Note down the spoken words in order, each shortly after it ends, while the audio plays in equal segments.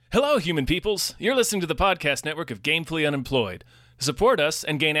Hello, human peoples. You're listening to the podcast network of Gamefully Unemployed. To support us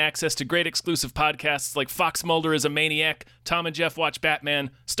and gain access to great exclusive podcasts like Fox Mulder is a Maniac, Tom and Jeff Watch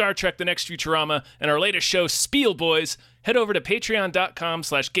Batman, Star Trek The Next Futurama, and our latest show, Spiel Boys, head over to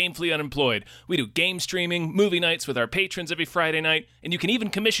patreon.com/gamefullyunemployed. We do game streaming, movie nights with our patrons every Friday night, and you can even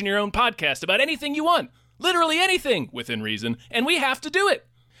commission your own podcast about anything you want. Literally anything, within reason, and we have to do it.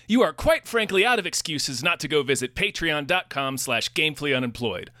 You are quite frankly out of excuses not to go visit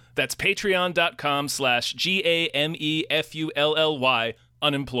patreon.com/gamefullyunemployed. That's patreon.com/GAMEFULLY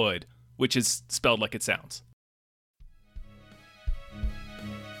unemployed, which is spelled like it sounds.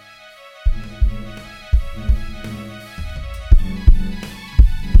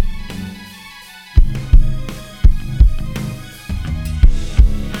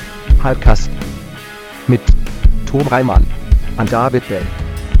 Hypecast mit Tom Reimann und David Bell.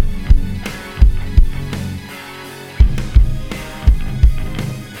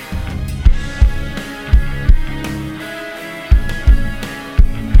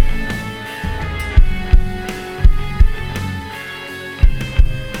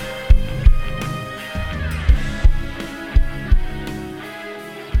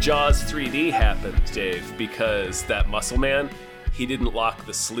 Jaws 3D happened, Dave, because that muscle man, he didn't lock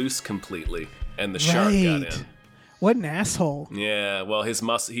the sluice completely, and the shark got in. What an asshole. Yeah, well, his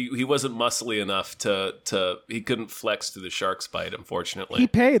he wasn't muscly enough to he couldn't flex through the shark's bite, unfortunately. He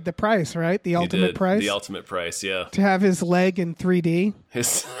paid the price, right? The ultimate price? The ultimate price, yeah. To have his leg in 3D? I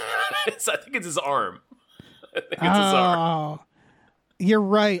think it's his arm. His arm. You're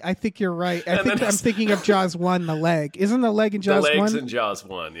right. I think you're right. I'm thinking of Jaws 1, the leg. Isn't the leg in Jaws 1? The leg's in Jaws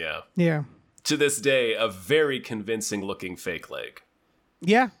 1, yeah. Yeah. To this day, a very convincing looking fake leg.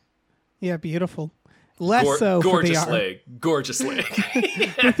 Yeah. Yeah, beautiful. Less so for the arm. Gorgeous leg.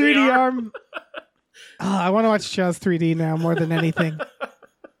 The 3D arm. I want to watch Jaws 3D now more than anything.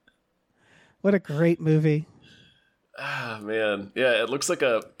 What a great movie. Ah, man. Yeah, it looks like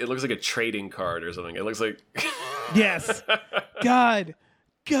a trading card or something. It looks like Yes. God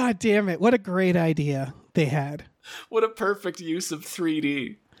damn it. What a great idea they had. What a perfect use of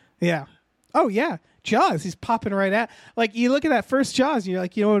 3D. Yeah. Oh, yeah. Jaws, he's popping right at. Like, you look at that first Jaws, and you're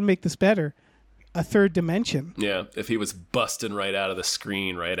like, you know what would make this better? A third dimension. Yeah, if he was busting right out of the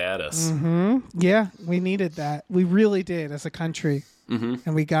screen right at us. Mm-hmm. Yeah, we needed that. We really did as a country. Mm-hmm.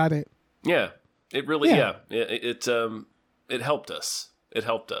 And we got it. Yeah. It really, It helped us. It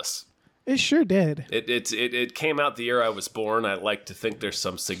helped us. It sure did. It came out the year I was born. I like to think there's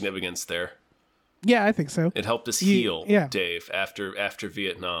some significance there. Yeah, I think so. It helped us heal, Dave, after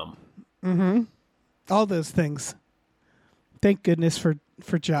Vietnam. Mm-hmm. All those things. Thank goodness for Jaws.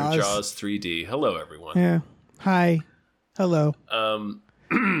 For Jaws 3D. Hello, everyone. Yeah. Hi. Hello. Welcome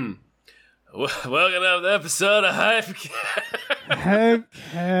to the episode of Hypecast.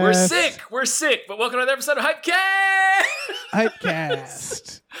 We're sick, but welcome to another episode of Hypecast.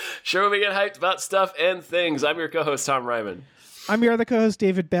 Hypecast. Sure, we get hyped about stuff and things. I'm your co-host, Tom Ryman. I'm your other co-host,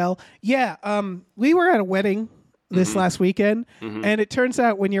 David Bell. Yeah, we were at a wedding this last weekend, and it turns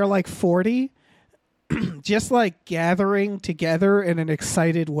out when you're like 40, just like gathering together in an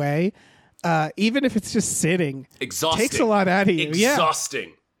excited way, even if it's just sitting, exhausting, takes a lot out of you.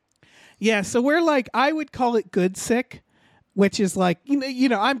 Exhausting. Yeah, so we're like, I would call it good sick, which is like, you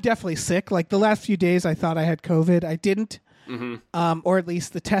know, I'm definitely sick. Like the last few days, I thought I had COVID. I didn't. Or at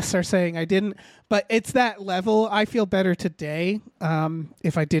least the tests are saying I didn't. But it's that level. I feel better today.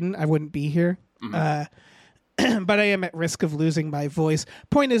 If I didn't, I wouldn't be here. But I am at risk of losing my voice.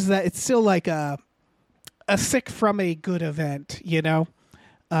 Point is that it's still like a sick from a good event, you know?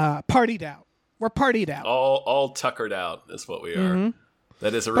 Partied out. We're partied out. All tuckered out is what we are.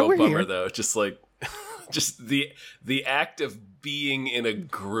 That is a real bummer, here. Though. Just like, just the act of being in a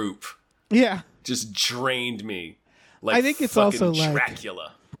group. Yeah. Just drained me. Like I think it's also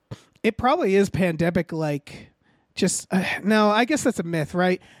Dracula. Like, it probably is pandemic. Like, just no. I guess that's a myth,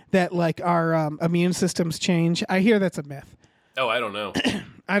 right? That like our immune systems change. I hear that's a myth. Oh, I don't know.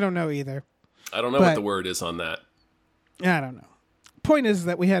 I don't know either. I don't know what the word is on that. I don't know. Point is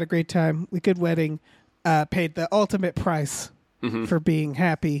that we had a great time. We good wedding. Paid the ultimate price for being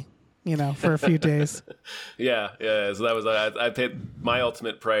happy. You know, for a few days. Yeah. So that was I paid my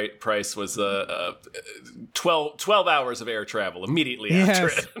ultimate price was 12 hours of air travel immediately after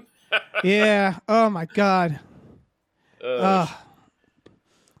it. Yeah. Oh my God. What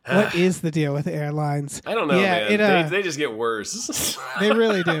is the deal with airlines? I don't know, man. They just get worse. They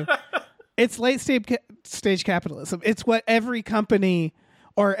really do. It's late stage capitalism. It's what every company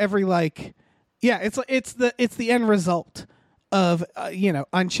or every it's the end result of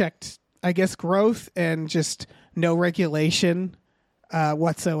unchecked, I guess, growth and just no regulation.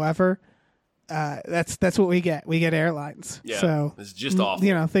 whatsoever. That's what we get. We get airlines. Yeah, so it's just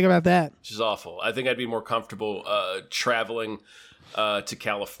awful. Think about that. It's just awful. I think I'd be more comfortable traveling to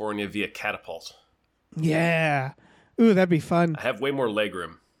California via catapult. Yeah. Ooh, that'd be fun. I have way more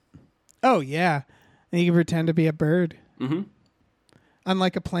legroom. Oh, yeah. And you can pretend to be a bird. Mm-hmm.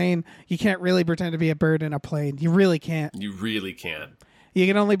 Unlike a plane, you can't really pretend to be a bird in a plane. You really can't. You really can. You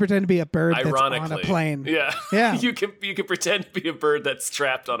can only pretend to be a bird Ironically, that's on a plane. Yeah. Yeah. you can pretend to be a bird that's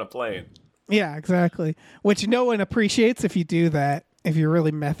trapped on a plane. Yeah, exactly. Which no one appreciates if you do that, if you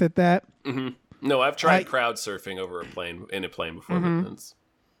really method that. Mm-hmm. No, I've tried crowd surfing over in a plane before. Mm-hmm.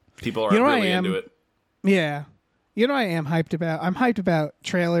 People are really into it. Yeah. You know what I am hyped about? I'm hyped about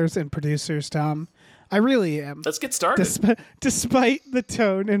trailers and producers, Tom. I really am. Let's get started. Despite the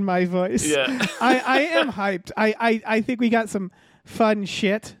tone in my voice. Yeah. I am hyped. I think we got some fun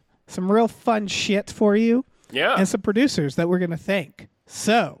shit, some real fun shit for you. Yeah. And some producers that we're going to thank.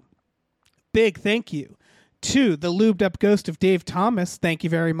 So, big thank you to the lubed up ghost of Dave Thomas. Thank you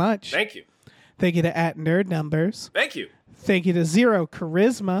very much. Thank you. Thank you to @NerdNumbers. Thank you. Thank you to Zero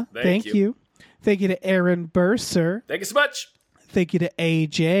Charisma. Thank you. Thank you to Aaron Burser. Thank you so much. Thank you to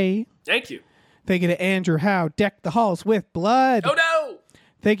AJ. Thank you. Thank you to Andrew Howe. Deck the halls with blood. Oh, no.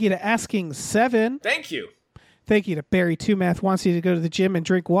 Thank you to Asking Seven. Thank you. Thank you to Barry Two Math. Wants you to go to the gym and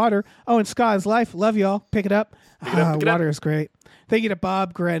drink water. Oh, and Sky's Life. Love y'all. Pick it up. Water is great. Thank you to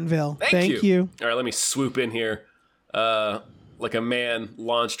Bob Grenville. Thank you. All right, let me swoop in here like a man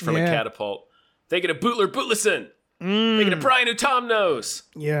launched from a catapult. Thank you to Bootler Bootlesson. Thank you to Brian who Tom knows.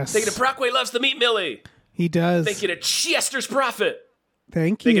 Yes. Thank you to Brockway loves the meat Millie. He does. Thank you to Chester's Prophet.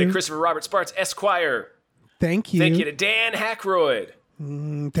 Thank you. Thank you to Christopher Robert Sparks Esquire. Thank you. Thank you to Dan Hackroyd.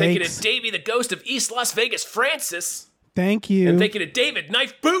 Thank you Thanks. to Davey the Ghost of East Las Vegas Francis. Thank you. And thank you to David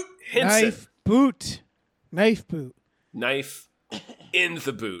Knife Boot Hinson. Knife Boot. Knife Boot. Knife in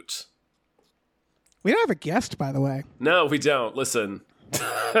the boot. We don't have a guest, by the way. No, we don't. Listen.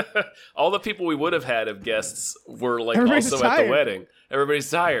 All the people we would have had as guests were Everybody's also tired. at the wedding.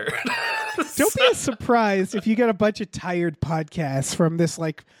 Everybody's tired. Don't be surprised if you get a bunch of tired podcasts from this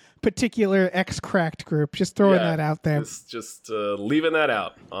particular X-Cracked group. Just throwing that out there. Just leaving that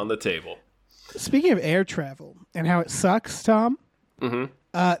out on the table. Speaking of air travel and how it sucks, Tom,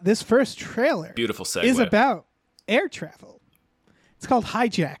 this first trailer Beautiful segue. is about air travel. It's called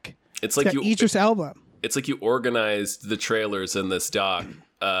Hijack. It's like got Idris Elba. It's like you organized the trailers in this doc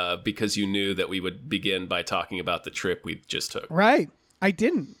because you knew that we would begin by talking about the trip we just took. Right. I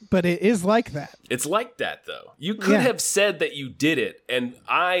didn't, but it is like that. It's like that, though. You could have said that you did it, and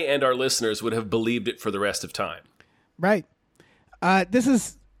I and our listeners would have believed it for the rest of time. Right. This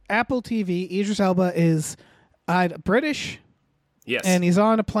is Apple TV. Idris Elba is British. Yes. And he's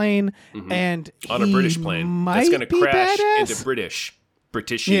on a plane, and on a British plane that's going to crash into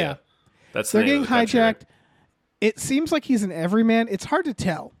Britissia. Yeah. That's the They're name getting of the country. hijacked. It seems like he's an everyman. It's hard to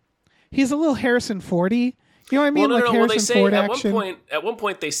tell. He's a little Harrison Fordy. You know what I mean? Well, they say Ford at action. one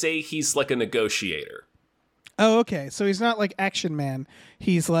point they say he's like a negotiator. Oh, okay. So he's not like Action Man.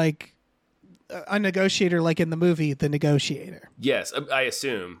 He's like a negotiator, like in the movie The Negotiator. Yes, I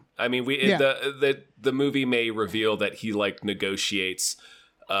assume. I mean, the movie may reveal that he negotiates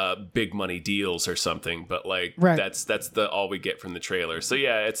big money deals or something, but that's all we get from the trailer. So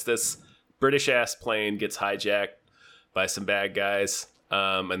yeah, it's this British ass plane gets hijacked by some bad guys,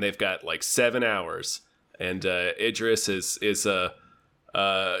 and they've got 7 hours, and Idris is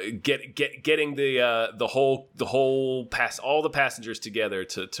getting all the passengers together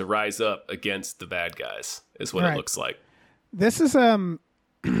to rise up against the bad guys is what it looks like. This is one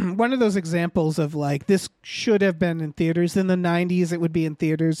of those examples of this should have been in theaters in the 90s. It would be in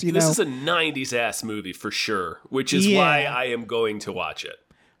theaters. This is a 90s ass movie for sure, which is why I am going to watch it.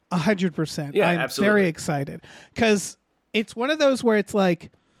 100%. Yeah, I'm absolutely. very excited because it's one of those where it's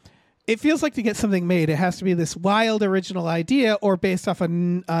it feels like to get something made, it has to be this wild original idea or based off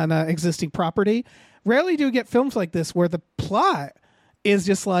on an existing property. Rarely do we get films like this where the plot is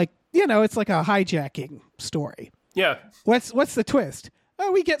just it's like a hijacking story. Yeah. What's the twist?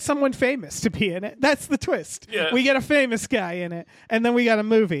 Oh, we get someone famous to be in it. That's the twist. Yeah. We get a famous guy in it, and then we got a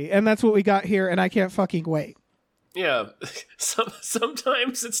movie, and that's what we got here, and I can't fucking wait. Yeah.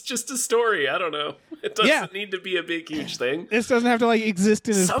 Sometimes it's just a story. I don't know. It doesn't need to be a big, huge thing. This doesn't have to exist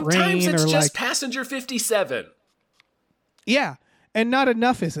in his brain. Sometimes it's just Passenger 57. Yeah, and not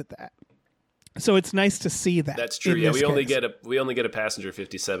enough is it that. So it's nice to see that. That's true. Yeah, we only get a Passenger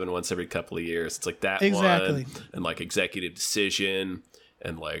 57 once every couple of years. It's like that exactly. one and Executive Decision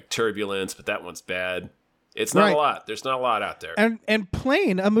and Turbulence, but that one's bad. It's not a lot. There's not a lot out there. And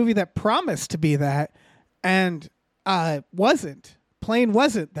Plane, a movie that promised to be that and wasn't. plane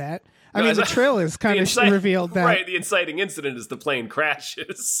wasn't that. I No, mean, the trailers kind of revealed that. Right, the inciting incident is the plane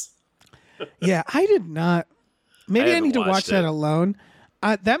crashes. Yeah, I did not. Maybe I need to watch that it. alone.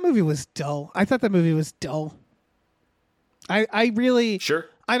 That movie was dull. I thought that movie was dull. I really... Sure.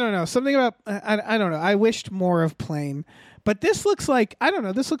 I don't know. Something about... I don't know. I wished more of Plane. But this looks like... I don't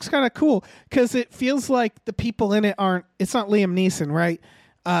know. This looks kind of cool because it feels like the people in it aren't... It's not Liam Neeson, right?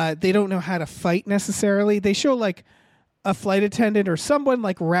 They don't know how to fight necessarily. They show like a flight attendant or someone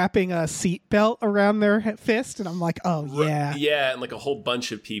like wrapping a seatbelt around their fist. And I'm like, oh, yeah. Yeah, and like a whole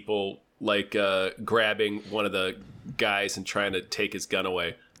bunch of people like grabbing one of the guys and trying to take his gun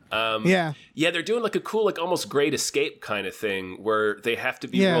away. Yeah, they're doing like a cool, like almost Great Escape kind of thing where they have to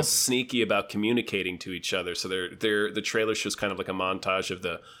be real sneaky about communicating to each other. So the trailer shows kind of like a montage of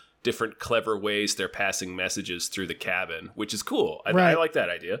the different clever ways they're passing messages through the cabin, which is cool. I like that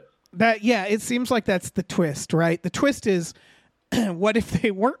idea. It seems like that's the twist, right? The twist is, what if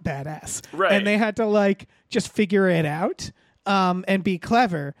they weren't badass? Right. And they had to like just figure it out and be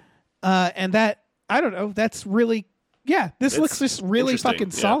clever. And that, I don't know, that's really... Yeah, this looks just really fucking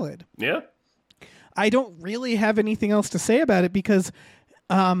solid. Yeah. I don't really have anything else to say about it because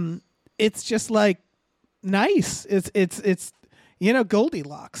it's just like nice. It's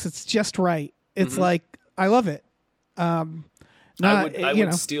Goldilocks. It's just right. It's like I love it. I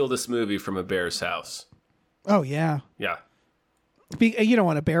would steal this movie from a bear's house. Oh yeah. Yeah. You don't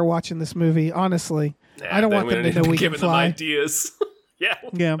want a bear watching this movie, honestly. I don't want them to know we can fly. Them ideas. Yeah.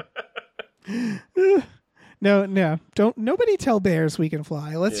 Yeah. No, don't nobody tell bears we can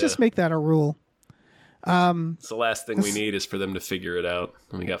fly. Let's just make that a rule. It's the last thing we need is for them to figure it out.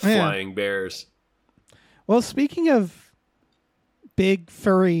 And we got flying bears. Well, speaking of big,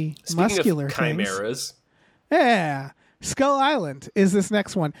 furry, muscular chimeras. Things, yeah. Skull Island is this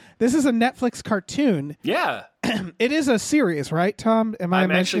next one. This is a Netflix cartoon. Yeah. It is a series, right, Tom? I'm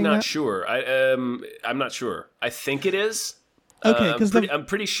actually not that? sure. I'm not sure. I think it is. Okay, because I'm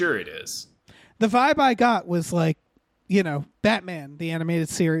pretty sure it is. The vibe I got was like, Batman, the animated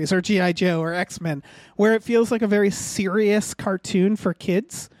series, or G.I. Joe, or X-Men, where it feels like a very serious cartoon for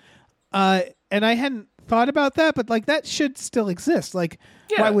kids. And I hadn't thought about that, but like that should still exist. Like,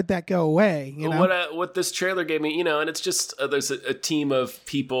 why would that go away? What this trailer gave me, and it's just there's a team of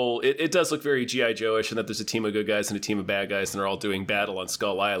people. It does look very G.I. Joe-ish, and that there's a team of good guys and a team of bad guys, and they're all doing battle on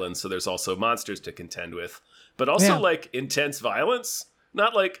Skull Island. So there's also monsters to contend with, but also like intense violence,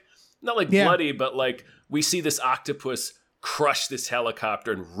 not like bloody, but like we see this octopus crush this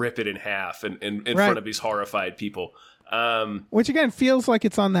helicopter and rip it in half in front of these horrified people. Which again feels like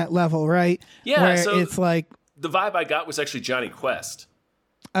it's on that level, right? Yeah. Where so it's like the vibe I got was actually Johnny Quest.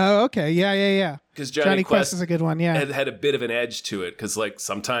 Oh, okay. Yeah. Because Johnny Quest is a good one. Yeah. Had a bit of an edge to it because like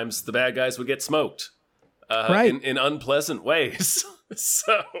sometimes the bad guys would get smoked, in unpleasant ways.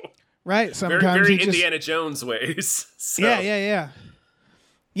 So right. Sometimes very Indiana Jones ways. So. Yeah.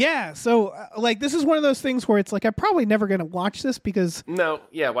 Yeah, so like this is one of those things where it's like I'm probably never going to watch this because why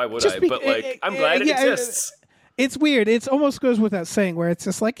would I? But like I'm glad it exists. It's weird. It almost goes without saying where it's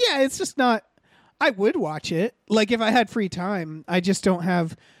just like it's just not. I would watch it like if I had free time. I just don't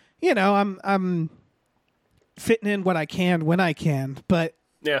have. I'm fitting in what I can when I can. But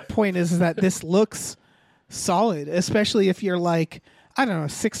point is that this looks solid, especially if you're like I don't know,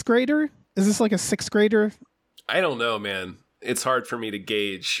 6th grader. Is this like a 6th grader? I don't know, man. It's hard for me to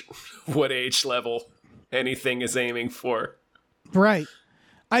gauge what age level anything is aiming for. Right.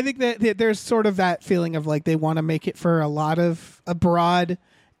 I think that there's sort of that feeling of like they want to make it for a broad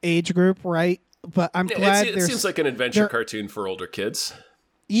age group, right? But I'm glad it seems like an adventure cartoon for older kids.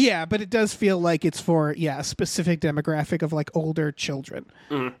 Yeah, but it does feel like it's for a specific demographic of like older children.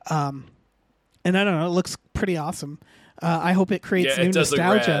 Mm-hmm. And I don't know, it looks pretty awesome. I hope it creates new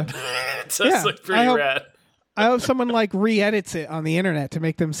nostalgia. It does look pretty rad. I hope someone like re-edits it on the internet to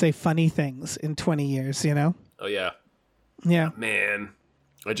make them say funny things in 20 years, Oh, yeah. Yeah. Man,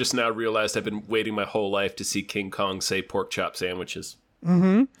 I just now realized I've been waiting my whole life to see King Kong say pork chop sandwiches.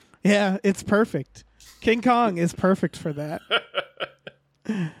 Mm-hmm. Yeah, it's perfect. King Kong is perfect for that.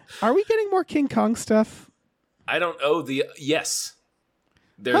 Are we getting more King Kong stuff? I don't know. Yes.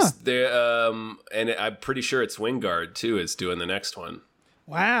 There's and I'm pretty sure it's Wingard, too, is doing the next one.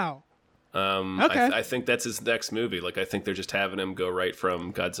 Wow. Okay. I think that's his next movie. Like, I think they're just having him go right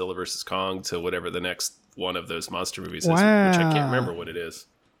from Godzilla vs. Kong to whatever the next one of those monster movies is, which I can't remember what it is.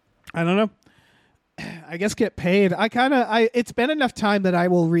 I don't know. I guess get paid. It's been enough time that I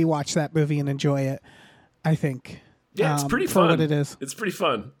will rewatch that movie and enjoy it, I think. Yeah, it's pretty fun. For what it is. It's pretty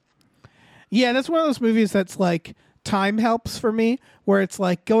fun. Yeah, that's one of those movies that's like time helps for me, where it's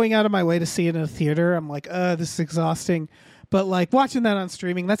like going out of my way to see it in a theater. I'm like, this is exhausting. But like watching that on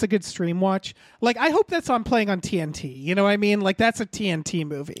streaming, that's a good stream watch. Like I hope that's on playing on TNT. You know what I mean? Like that's a TNT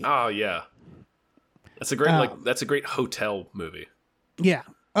movie. Oh yeah, that's a great that's a great hotel movie. Yeah.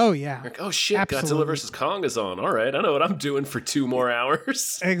 Oh yeah. Like, oh shit, Absolutely. Godzilla vs Kong is on. All right, I know what I'm doing for 2 more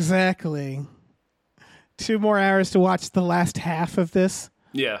hours. Exactly. 2 more hours to watch the last half of this.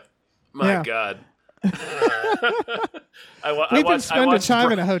 Yeah. My God. We've been spending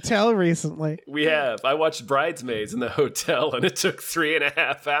time in a hotel recently. We have. I watched Bridesmaids in the hotel, and it took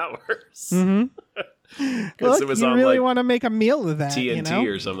 3.5 hours. Mm-hmm. Look, it was you on really like want to make a meal of that,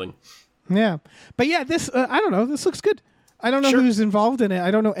 TNT or something. Yeah, but yeah, this I don't know. This looks good. I don't know who's involved in it. I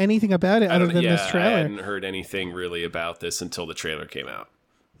don't know anything about it other than this trailer. I hadn't heard anything really about this until the trailer came out.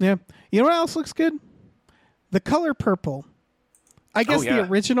 Yeah, you know what else looks good? The color purple. I guess the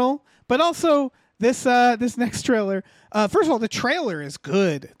original, but also this next trailer. First of all, the trailer is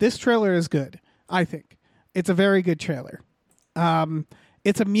good. This trailer is good. I think it's a very good trailer.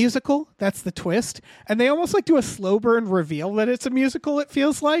 It's a musical. That's the twist, and they almost like do a slow burn reveal that it's a musical. It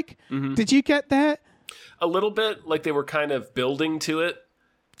feels like. Mm-hmm. Did you get that? A little bit, like they were kind of building to it.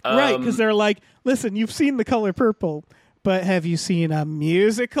 Right, because they're like, listen, you've seen The Color Purple, but have you seen a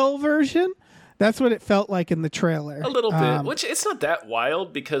musical version? That's what it felt like in the trailer. A little bit, which it's not that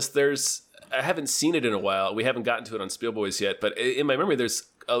wild because I haven't seen it in a while. We haven't gotten to it on Spielboys yet, but in my memory, there's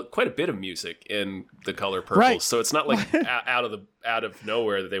quite a bit of music in The Color Purple. Right. So it's not like out of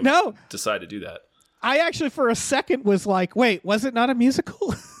nowhere that they would decide to do that. I actually, for a second, was like, wait, was it not a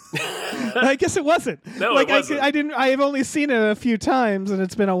musical? I guess it wasn't. No, like, it wasn't. I have only seen it a few times, and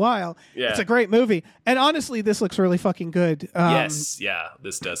it's been a while. Yeah. It's a great movie, and honestly, this looks really fucking good. Yes,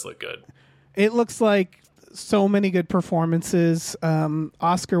 this does look good. It looks like so many good performances,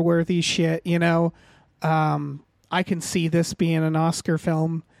 Oscar-worthy shit. You know, I can see this being an Oscar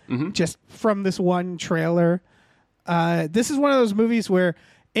film just from this one trailer. This is one of those movies where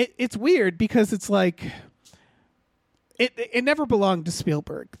it's weird because it's like. It never belonged to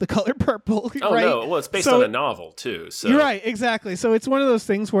Spielberg, The Color Purple. Oh, right? no. Well, it's based on a novel, too. So. You're right, exactly. So it's one of those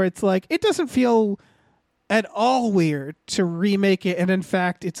things where it's like, it doesn't feel at all weird to remake it. And in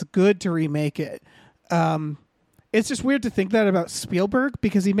fact, it's good to remake it. It's just weird to think that about Spielberg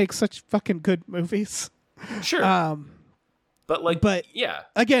because he makes such fucking good movies. Sure. But yeah.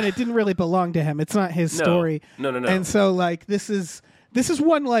 Again, it didn't really belong to him. It's not his story. No. And so, like, this is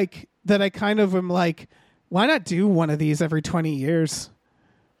one, like, that I kind of am like, why not do one of these every 20 years?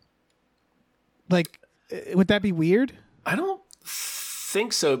 Like, would that be weird? I don't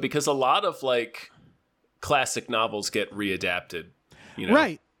think so, because a lot of, like, classic novels get readapted. You know,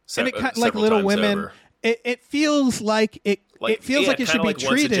 right. And it like Little Women, it feels like it feels like it should be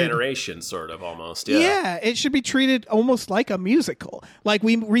treated. Once a generation, sort of, almost. Yeah. Yeah, it should be treated almost like a musical. Like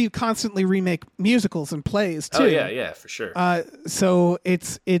we constantly remake musicals and plays too. Oh yeah, for sure. So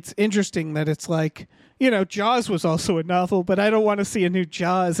it's interesting that it's like, you know, Jaws was also a novel, but I don't want to see a new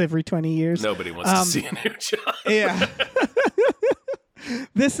Jaws every 20 years. Nobody wants to see a new Jaws. Yeah.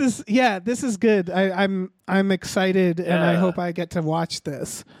 This is good. I'm excited, and I hope I get to watch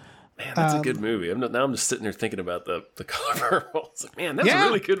this. Man, that's a good movie. I'm just sitting there thinking about the Color Purple. It's like, man, that's a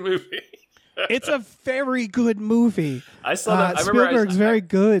really good movie. It's a very good movie. I saw that. Spielberg's very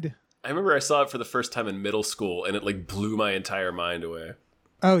good. I remember I saw it for the first time in middle school, and it like blew my entire mind away.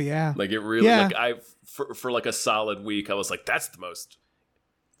 Oh yeah, like it really. Yeah. Like for like a solid week, I was like, that's the most.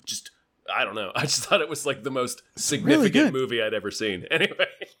 Just I don't know. I just thought it was like the most significant movie I'd ever seen. Anyway.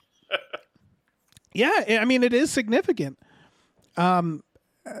 Yeah, I mean it is significant.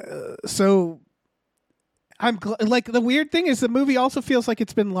 So I'm like the weird thing is the movie also feels like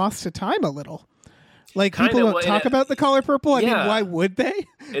it's been lost to time a little. Like people don't talk about The Color Purple. I mean, why would they?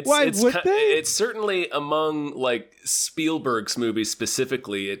 Why would they? It's certainly among like Spielberg's movies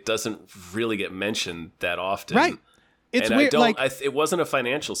specifically. It doesn't really get mentioned that often, right? It's and weird. It wasn't a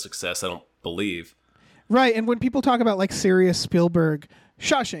financial success. I don't believe. Right, and when people talk about like serious Spielberg,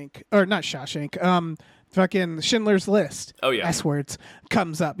 Shawshank or not Shawshank, fucking Schindler's List. Oh yeah, S words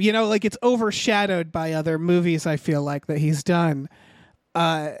comes up. You know, like it's overshadowed by other movies. I feel like that he's done.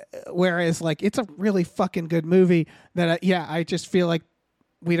 Whereas like it's a really fucking good movie that I just feel like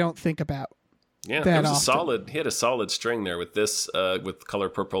we don't think about. Yeah, it was he had a solid string there with this with Color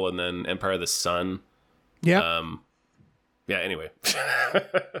Purple and then Empire of the Sun. Yeah. Yeah, anyway.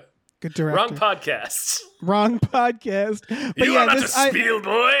 Good director. Wrong podcast. But you are not a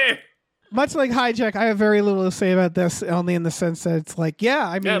Spielboy. Much like Hijack, I have very little to say about this, only in the sense that it's like,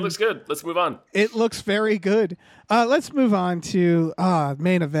 yeah, it looks good. Let's move on. It looks very good. Let's move on to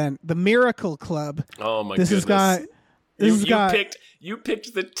main event, The Miracle Club. Oh my goodness! You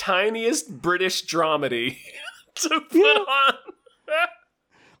picked the tiniest British dramedy to put on.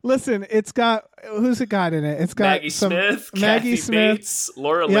 Listen, it's got who's it got in it? It's got Maggie Smith, Kathy Bates,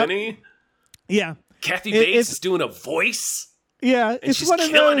 Laura Linney. Yeah, Kathy Bates is doing a voice. Yeah, it's one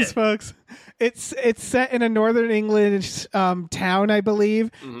of those, folks. It's set in a northern England town, I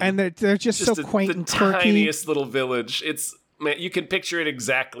believe, and they're just so quaint and quirky. The tiniest little village. It's man, you can picture it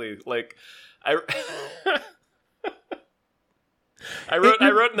exactly. Like I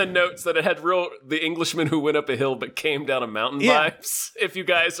wrote in the notes that it had the Englishman who went up a hill but came down a mountain vibes. If you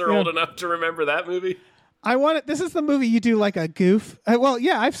guys are old enough to remember that movie, this is the movie you do like a goof. Well,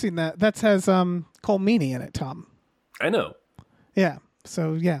 yeah, I've seen that. That has Cole Meany in it, Tom. I know. Yeah.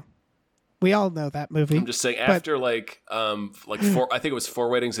 So yeah, we all know that movie. I'm just saying, after four, I think it was 4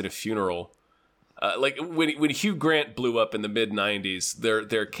 weddings and a funeral. Like when Hugh Grant blew up in the mid '90s,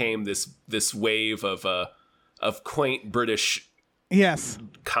 there came this wave of quaint British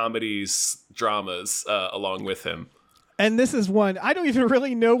comedies, dramas along with him. And this is one I don't even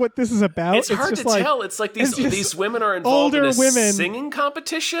really know what this is about. It's hard to tell. It's like these women are involved in a singing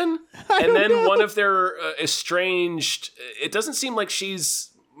competition, and then one of their estranged. It doesn't seem like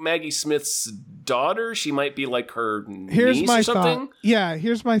she's Maggie Smith's daughter. She might be like her niece or something. Thought. Yeah,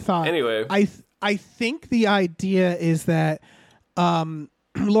 here's my thought. Anyway, I think the idea is that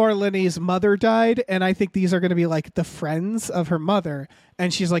Laura Linney's mother died, and I think these are going to be like the friends of her mother,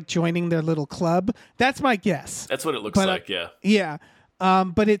 and she's like joining their little club. That's my guess. That's what it looks like, yeah. Yeah.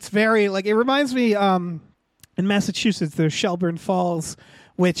 But it's very, like, it reminds me, in Massachusetts, there's Shelburne Falls,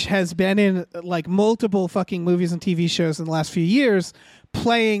 which has been in like multiple fucking movies and TV shows in the last few years,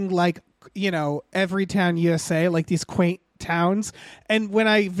 playing like, Everytown USA, like these quaint towns. And when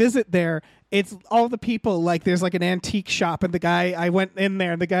I visit there, it's all the people, like there's like an antique shop, and I went in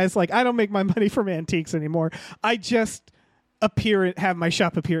there and the guy's like, I don't make my money from antiques anymore. I just have my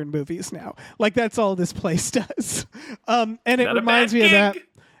shop appear in movies now. Like that's all this place does. And it reminds me of that.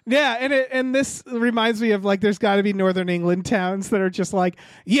 Yeah, and this reminds me of like there's got to be Northern England towns that are just like,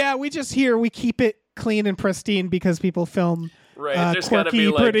 yeah, we keep it clean and pristine because people film quirky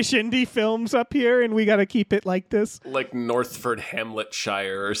British indie films up here, and we got to keep it like this. Like Northford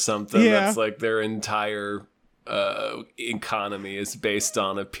Hamletshire or something. Yeah. That's like their entire economy is based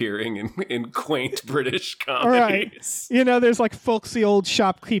on appearing in quaint British comedies. Right. There's like folksy old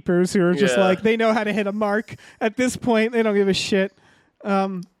shopkeepers who are just like, they know how to hit a mark. At this point, they don't give a shit.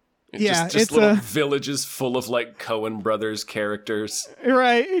 It's little villages full of like Coen Brothers characters.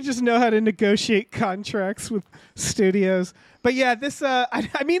 Right. You just know how to negotiate contracts with studios. But yeah, this, I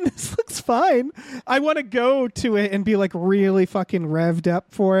mean, this looks fine. I want to go to it and be like really fucking revved up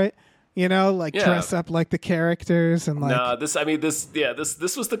for it. Dress up like the characters and like. This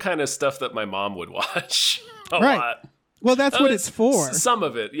was the kind of stuff that my mom would watch a lot. Well, that's what it's for. Some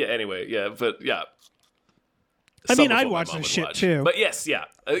of it. Yeah. Anyway. Yeah. But yeah. I mean, I'd watch this shit too. But yes. Yeah.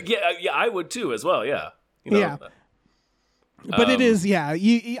 I would too as well. Yeah. Yeah. But it is,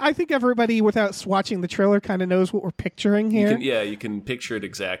 I think everybody, without watching the trailer, kind of knows what we're picturing here. You can picture it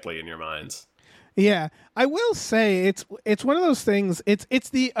exactly in your minds. Yeah, I will say it's one of those things.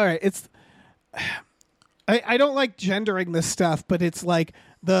 I don't like gendering this stuff, but it's like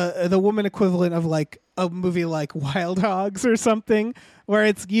the woman equivalent of like a movie like Wild Hogs or something, where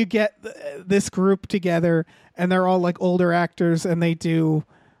it's you get this group together and they're all like older actors and they do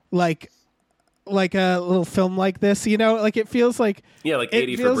like a little film like this, like it feels like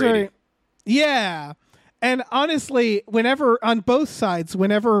 80 for Brady. Yeah. And honestly, whenever on both sides,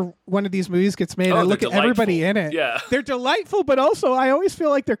 whenever one of these movies gets made, I look at everybody in it. Yeah. They're delightful, but also I always feel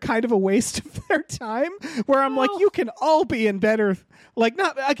like they're kind of a waste of their time, where I'm like, you can all be in better, like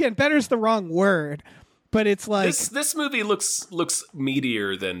better's the wrong word, but it's like this movie looks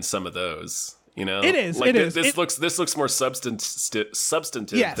meatier than some of those. It is. Like it is. This looks more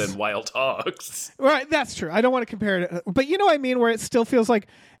substantive than Wild Hogs. Right, that's true. I don't want to compare it, but you know what I mean, where it still feels like.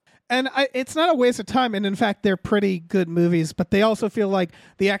 And it's not a waste of time, and in fact, they're pretty good movies, but they also feel like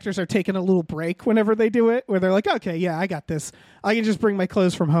the actors are taking a little break whenever they do it, where they're like, okay, yeah, I got this. I can just bring my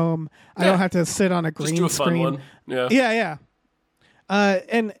clothes from home. Yeah. I don't have to sit on a green screen. Just do a fun one. Yeah. Yeah.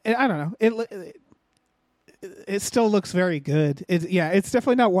 And I don't know. It still looks very good. It's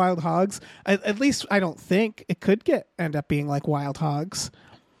definitely not Wild Hogs. At least I don't think it could end up being like Wild Hogs.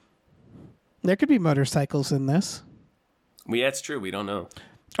 There could be motorcycles in this. Yeah, it's true. We don't know.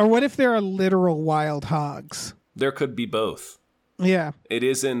 Or what if there are literal wild hogs? There could be both. Yeah. It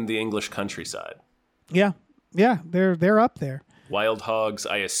is in the English countryside. Yeah. Yeah, they're up there. Wild hogs,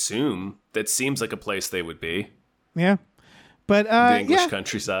 I assume. That seems like a place they would be. Yeah. But the English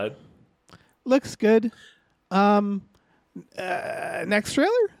countryside. Looks good. Next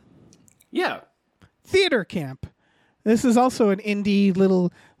trailer? Yeah. Theater Camp. This is also an indie,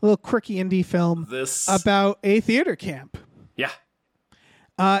 little quirky indie film about a theater camp. Yeah.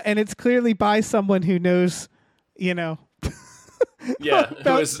 And it's clearly by someone who knows, Yeah,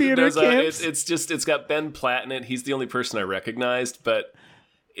 about theater camps. It's got Ben Platt in it. He's the only person I recognized, but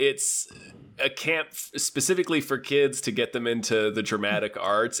it's a camp specifically for kids to get them into the dramatic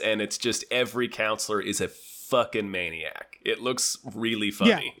arts, and it's just every counselor is a fucking maniac. It looks really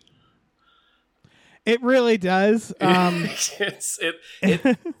funny. Yeah. It really does.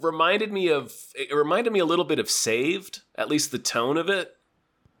 It reminded me a little bit of Saved, at least the tone of it.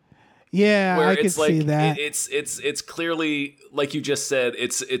 Yeah, where I could see that. It's clearly, like you just said,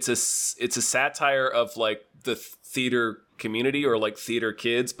 it's a satire of like the theater community or like theater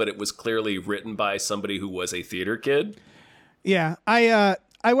kids, but it was clearly written by somebody who was a theater kid. Yeah, I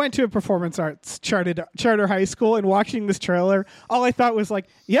went to a performance arts charter high school, and watching this trailer, all I thought was like,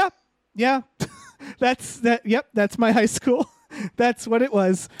 yeah, that's my high school. That's what it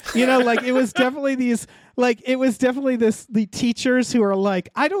was. Like it was definitely the teachers who are like,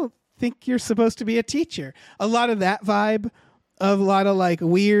 I don't think you're supposed to be a teacher. A lot of that vibe of a lot of like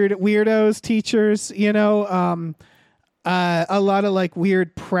weirdos teachers, a lot of like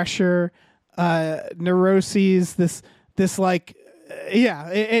weird pressure, neuroses, this like,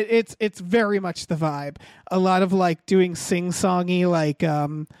 it's very much the vibe. A lot of like doing sing-songy, like,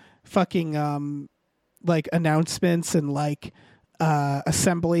 fucking, like announcements and like,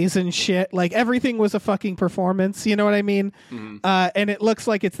 assemblies and shit. Like everything was a fucking performance. You know what I mean? Mm-hmm. And it looks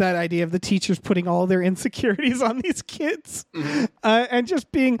like it's that idea of the teachers putting all their insecurities on these kids, and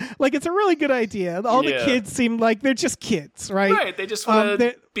just being like, it's a really good idea. All the kids seem like they're just kids, right? Right. They just want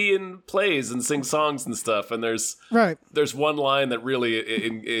to be in plays and sing songs and stuff. And there's one line that really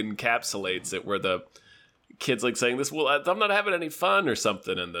encapsulates it, where the kid's like saying this, well, I'm not having any fun or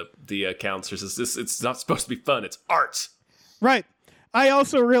something. And the counselor says, it's not supposed to be fun. It's art. Right. I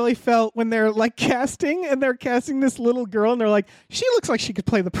also really felt when they're like casting this little girl, and they're like, she looks like she could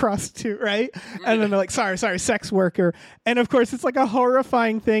play the prostitute, right? And then they're like, sorry, sex worker. And of course, it's like a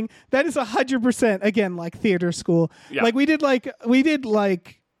horrifying thing. That is 100% again like theater school. Yeah. Like we did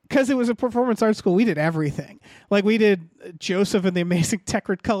because it was a performance arts school, we did everything. Like we did Joseph and the Amazing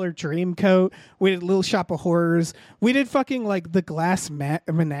Technicolor Dreamcoat. We did Little Shop of Horrors. We did fucking like the Glass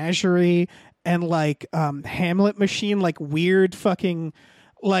Menagerie. And like Hamlet Machine, like weird fucking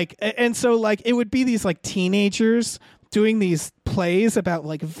like, and so like it would be these like teenagers doing these plays about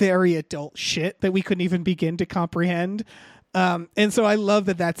like very adult shit that we couldn't even begin to comprehend. And so I love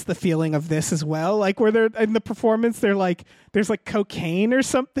that that's the feeling of this as well. Like where they're in the performance, they're like, there's like cocaine or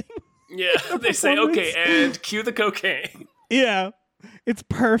something. Yeah, they say, okay, and cue the cocaine. Yeah, it's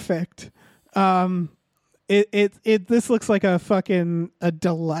perfect. This looks like a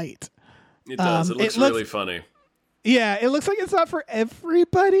delight. It does. It looks really funny. Yeah, it looks like it's not for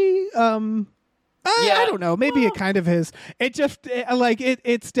everybody. I don't know. Maybe it kind of is. It just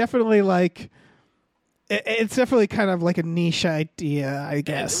it's definitely like it's definitely kind of like a niche idea, I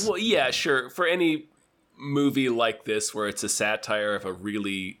guess. Well, yeah, sure. For any movie like this, where it's a satire of a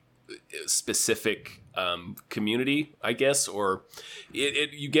really specific community, I guess, or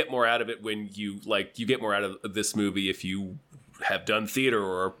you get more out of it when you get more out of this movie if you have done theater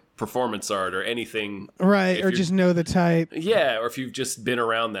or performance art or anything, right? Or just know the type, or if you've just been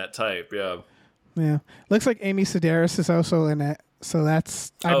around that type. Looks like Amy Sedaris is also in it, so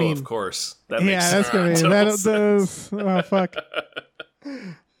that's I mean, of course, that makes that's gonna be that. Oh fuck.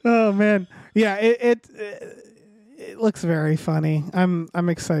 Oh man, yeah, it looks very funny. I'm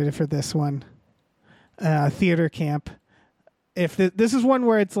excited for this one. Theater Camp. If this is one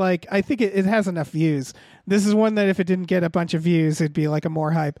where it's like, I think it has enough views. This is one that if it didn't get a bunch of views, it'd be like a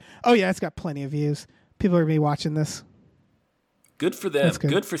more hype. Oh yeah, it's got plenty of views. People are gonna be watching this. Good for them.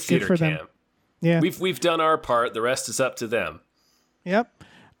 Good for Theater Camp. Them. Yeah, we've done our part. The rest is up to them. Yep.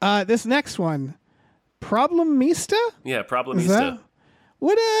 This next one, Problemista. Yeah, Problemista.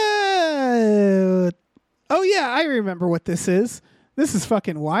 What? Oh yeah, I remember what this is. This is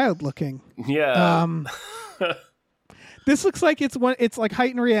fucking wild looking. Yeah. This looks like it's like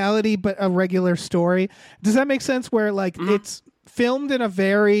heightened reality, but a regular story. Does that make sense? Where like it's filmed in a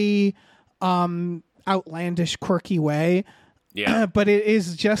very outlandish, quirky way. Yeah. But it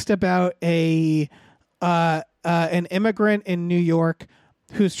is just about an immigrant in New York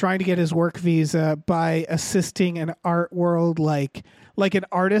who's trying to get his work visa by assisting an art world like an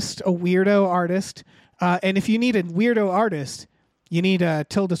artist, a weirdo artist. And if you need a weirdo artist, you need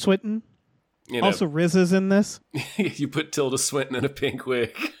Tilda Swinton. Also, Riz is in this. You put Tilda Swinton in a pink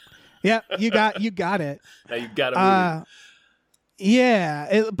wig. Yeah, you got it. Now you got a movie.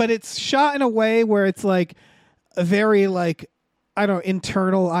 Yeah, but it's shot in a way where it's like a very like, I don't know,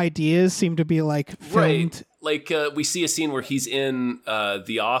 internal ideas seem to be like filmed. Right. Like we see a scene where he's in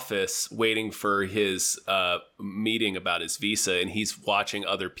the office waiting for his meeting about his visa, and he's watching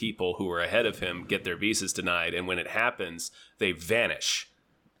other people who are ahead of him get their visas denied. And when it happens, they vanish.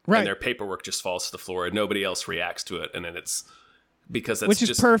 Right. And their paperwork just falls to the floor and nobody else reacts to it. And then it's because that's Which is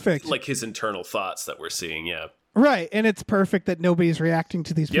just perfect. Like his internal thoughts that we're seeing. Yeah. Right, and it's perfect that nobody's reacting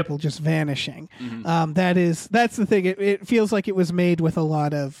to these people just vanishing. That's the thing. It feels like it was made with a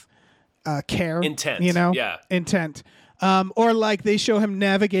lot of care, intent, intent. Or like they show him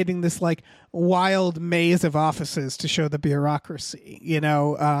navigating this like wild maze of offices to show the bureaucracy.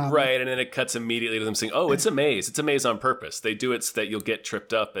 Right, and then it cuts immediately to them saying, "Oh, it's a maze. It's a maze on purpose. They do it so that you'll get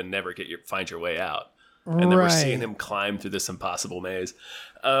tripped up and never find your way out." And then we're seeing him climb through this impossible maze.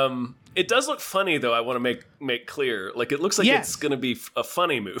 It does look funny, though. I want to make clear. Like, it looks like it's going to be a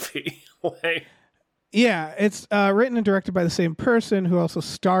funny movie. Yeah, it's written and directed by the same person who also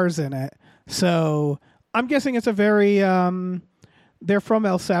stars in it. So I'm guessing it's a very... they're from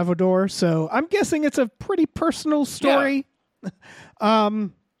El Salvador, so I'm guessing it's a pretty personal story. Yeah.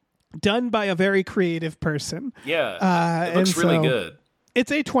 Done by a very creative person. Yeah, it looks really good. It's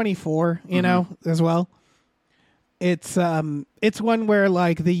A24, you know, as well. It's one where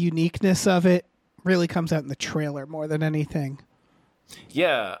like the uniqueness of it really comes out in the trailer more than anything.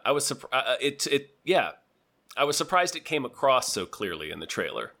 Yeah, I was surprised. I was surprised it came across so clearly in the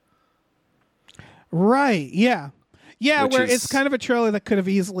trailer. Right. Yeah. Yeah. It's kind of a trailer that could have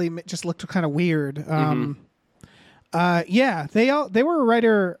easily just looked kind of weird. Yeah. They were a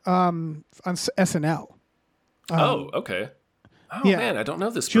writer on SNL. Okay. Oh man, I don't know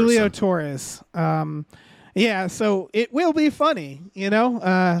this Julio person. Torres. Yeah, so it will be funny,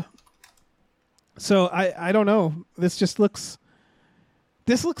 So I don't know. This looks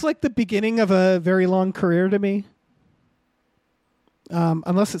like the beginning of a very long career to me.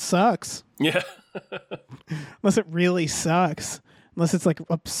 Unless it sucks. Yeah. Unless it really sucks. Unless it's like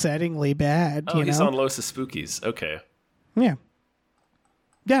upsettingly bad. Oh, he's on Los Spookies. Okay. Yeah.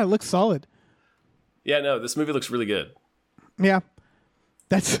 Yeah, it looks solid. Yeah, no, this movie looks really good. Yeah.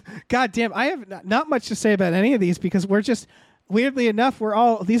 That's goddamn. I have not much to say about any of these because we're just weirdly enough,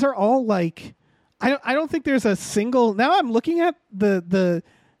 these are all like, I don't think there's a single, now I'm looking at the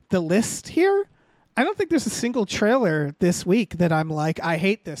list here. I don't think there's a single trailer this week that I'm like, I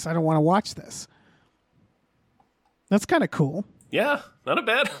hate this. I don't want to watch this. That's kind of cool. Yeah. Not a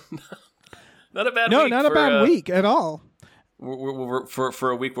bad week. No, not a bad week at all.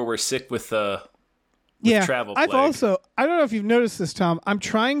 For a week where we're sick with travel plague. I don't know if you've noticed this, Tom. I'm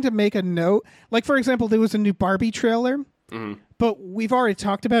trying to make a note. Like, for example, there was a new Barbie trailer, but we've already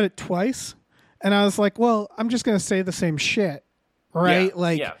talked about it twice. And I was like, well, I'm just going to say the same shit, right?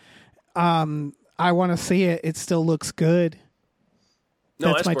 I want to see it. It still looks good.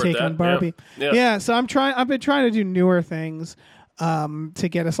 No, that's my take on Barbie. Yeah. So I've been trying to do newer things to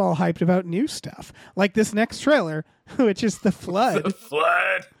get us all hyped about new stuff. Like this next trailer, which is The Flood. The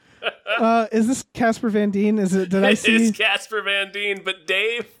Flood. Is this Casper Van Dien? It is Casper Van Dien, but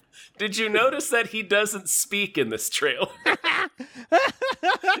Dave, did you notice that he doesn't speak in this trailer?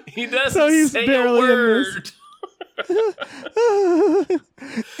 He doesn't say a word.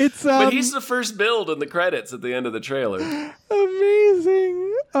 But he's the first build in the credits at the end of the trailer.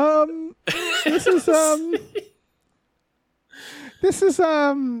 Amazing. This is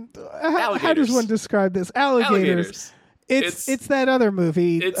how does one describe this? Alligators. It's that other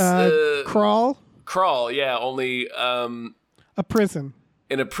movie. It's Crawl. Crawl, yeah, only a prison.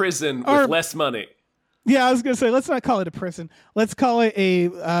 In a prison with less money. Yeah, I was gonna say let's not call it a prison. Let's call it a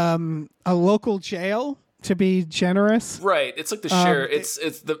local jail to be generous. Right. It's like the sheriff.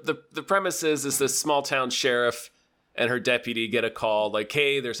 It's the premise is this small town sheriff and her deputy get a call like,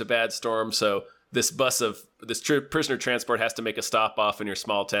 hey, there's a bad storm, so this prisoner transport has to make a stop off in your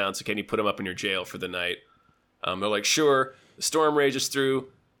small town. So can you put them up in your jail for the night? They're like, sure. The storm rages through,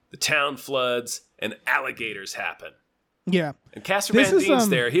 the town floods, and alligators happen. Yeah. And Casper Van Dien's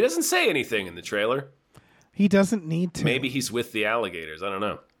there. He doesn't say anything in the trailer. He doesn't need to. Maybe he's with the alligators. I don't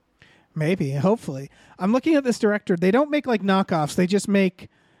know. Maybe, hopefully. I'm looking at this director. They don't make like knockoffs. They just make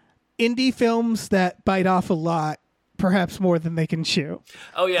indie films that bite off a lot, perhaps more than they can chew.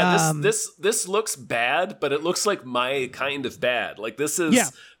 Oh yeah, this looks bad, but it looks like my kind of bad. Like this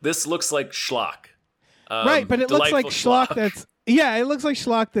looks like schlock. Right, but it looks like schlock that's it looks like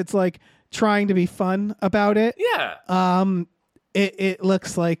schlock that's like trying to be fun about it. Yeah. It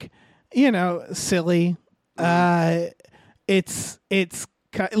looks like, silly. It's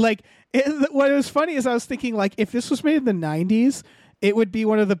like What was funny is I was thinking, like, if this was made in the 90s, it would be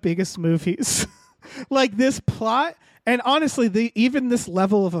one of the biggest movies. Like, this plot, and honestly, even this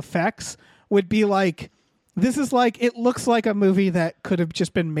level of effects would be like, this is like, it looks like a movie that could have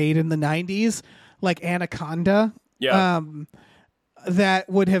just been made in the 90s, like Anaconda. Yeah. That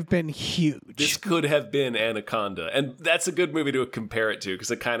would have been huge. This could have been Anaconda. And that's a good movie to compare it to,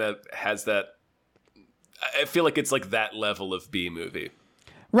 because it kind of has that, I feel like it's like that level of B movie.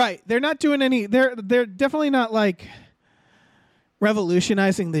 Right. They're not doing any, they're definitely not like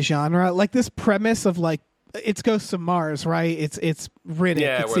revolutionizing the genre. Like this premise of like, it's Ghosts of Mars, right? It's Riddick.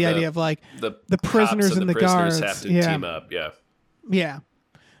 Yeah, it's the idea of like the prisoners and the guards have to team up. Yeah. Yeah.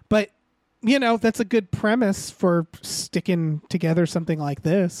 But, you know, that's a good premise for sticking together something like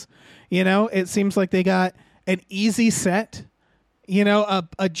this. You know, it seems like they got an easy set, you know,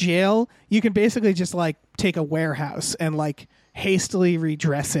 a jail. You can basically just like take a warehouse and like hastily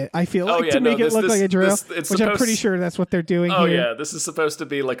redress it. I feel like make it look like a jail, which I'm pretty sure that's what they're doing here. Oh yeah, this is supposed to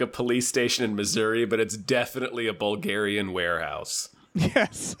be like a police station in Missouri, but it's definitely a Bulgarian warehouse.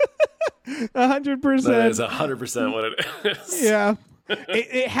 Yes. 100%. That is 100% what it is. Yeah.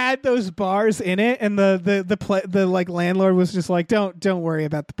 It had those bars in it, and the like landlord was just like, don't worry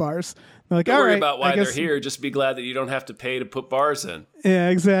about the bars. They're like, don't all worry right, about why they're here. Just be glad that you don't have to pay to put bars in. Yeah,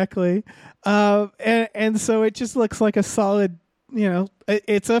 exactly. And so it just looks like a solid, you know,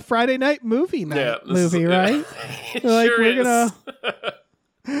 it's a Friday night movie, right? It like sure we're is. gonna.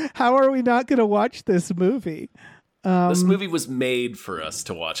 How are we not gonna watch this movie? This movie was made for us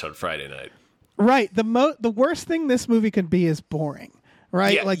to watch on Friday night. Right. The worst thing this movie can be is boring.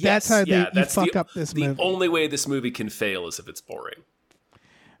 Right? Yeah, that's how you fuck up this movie. The only way this movie can fail is if it's boring.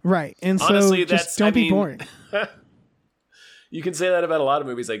 Right. And honestly, so just don't be boring. You can say that about a lot of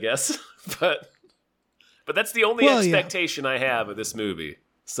movies, I guess. But that's the only expectation I have of this movie.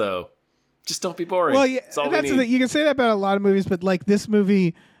 So just don't be boring. Well, yeah, that's all that's we the need. thing. You can say that about a lot of movies, but like this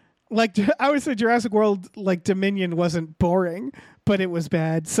movie, like I would say Jurassic World, like Dominion wasn't boring, but it was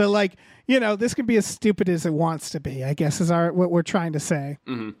bad. So like, you know, this can be as stupid as it wants to be, I guess, is what we're trying to say.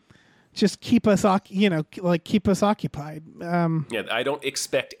 Mm-hmm. Just keep us, keep us occupied. Yeah, I don't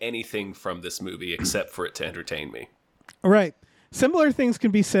expect anything from this movie except for it to entertain me. Right. Similar things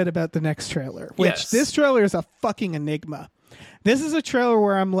can be said about the next trailer, which this trailer is a fucking enigma. This is a trailer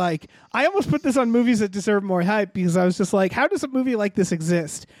where I'm like, I almost put this on movies that deserve more hype because I was just like, how does a movie like this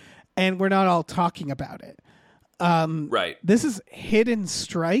exist? And we're not all talking about it. Right. This is Hidden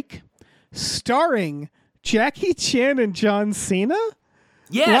Strike, starring Jackie Chan and John Cena.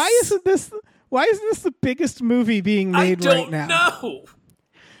 Yes. Why isn't this the biggest movie being made right now? I don't know.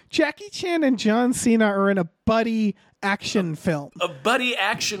 Jackie Chan and John Cena are in a buddy action film. A buddy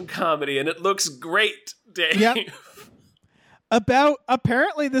action comedy, and it looks great, Dave. Yep.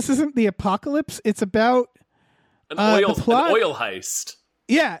 Apparently this isn't the apocalypse. It's about an oil heist.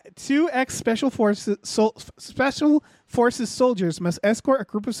 Yeah, two ex-Special Forces soldiers must escort a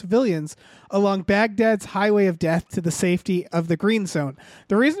group of civilians along Baghdad's highway of death to the safety of the Green Zone.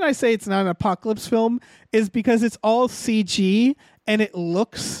 The reason I say it's not an apocalypse film is because it's all CG, and it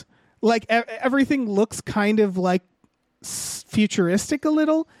looks like everything looks kind of like futuristic a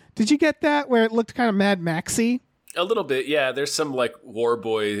little. Did you get that? Where it looked kind of Mad Maxy? A little bit, yeah. There's some like war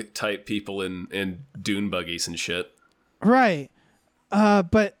boy type people in dune buggies and shit. Right.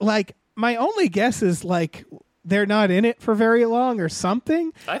 But like my only guess is like they're not in it for very long or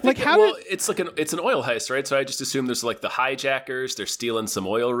something. I think it's an oil heist, right? So I just assume there's like the hijackers, they're stealing some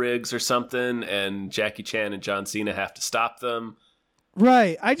oil rigs or something, and Jackie Chan and John Cena have to stop them.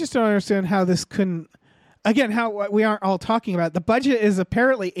 Right. I just don't understand how this couldn't. Again, how we aren't all talking about it. The budget is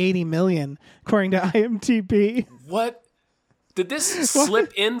apparently $80 million, according to IMDb. What? Did this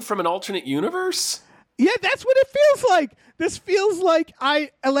slip in from an alternate universe? Yeah, that's what it feels like. This feels like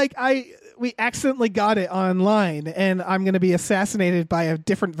we accidentally got it online, and I'm going to be assassinated by a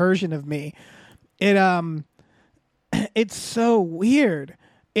different version of me. It's so weird.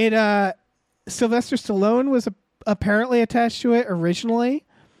 Sylvester Stallone was apparently attached to it originally.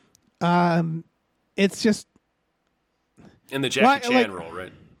 It's just in the Jackie Chan role,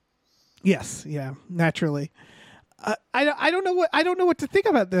 right? Yes, yeah, naturally. I don't know what to think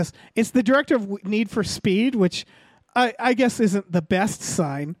about this. It's the director of Need for Speed, which I guess isn't the best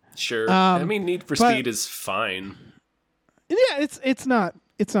sign. Sure, I mean Need for Speed is fine. Yeah, it's not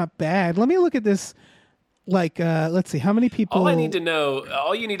bad. Let me look at this. Like, let's see, how many people? All you need to know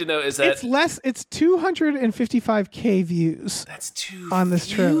is that it's 255K views. That's too on this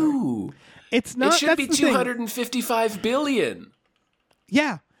trailer. It's not. It should be 255 billion.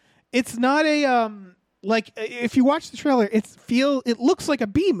 Yeah, it's not a Like if you watch the trailer, it looks like a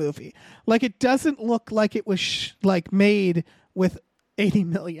B movie. Like it doesn't look like it was like made with 80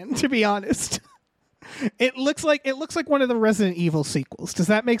 million, to be honest. It looks like one of the Resident Evil sequels. Does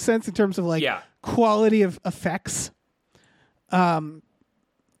that make sense in terms of like quality of effects? So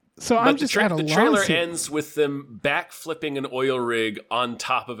but I'm just at a loss. The trailer ends with them backflipping an oil rig on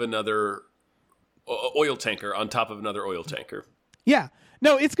top of another oil tanker on top of another oil tanker. Yeah.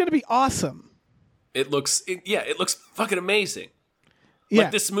 No, it's going to be awesome. It looks fucking amazing. Yeah.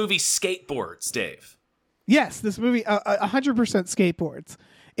 Like this movie skateboards, Dave. Yes, this movie 100% skateboards.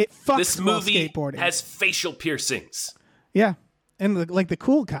 It fucks this movie skateboarding. Has facial piercings. Yeah, and the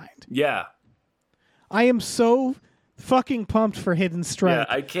cool kind. Yeah. I am so fucking pumped for Hidden Strike.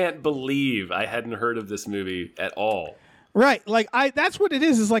 Yeah, I can't believe I hadn't heard of this movie at all. Right, like that's what it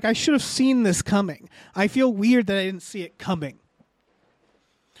is like I should have seen this coming. I feel weird that I didn't see it coming.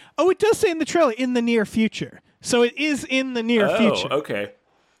 Oh, it does say in the trailer, in the near future. So it is in the near future. Oh, okay.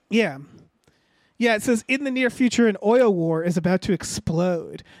 Yeah. Yeah, it says, in the near future, an oil war is about to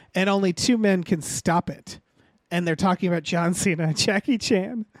explode, and only 2 men can stop it. And they're talking about John Cena and Jackie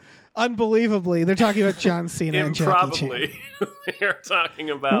Chan. Unbelievably, they're talking about John Cena and Jackie Chan. They're talking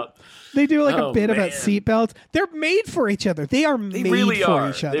about... They do like a bit about seatbelts. They're made for each other. They are made for each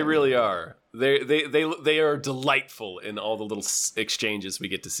other. They really are. They are delightful in all the little exchanges we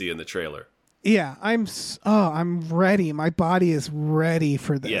get to see in the trailer. Yeah, I'm ready. My body is ready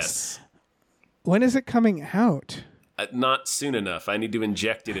for this. Yes. When is it coming out? Not soon enough. I need to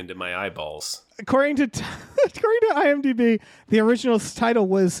inject it into my eyeballs. According to IMDb, the original title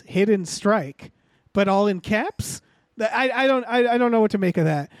was Hidden Strike, but all in caps. I don't know what to make of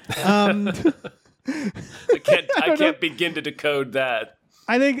that. I can't begin to decode that.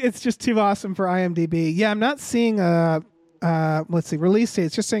 I think it's just too awesome for IMDb. Yeah, I'm not seeing let's see, release date.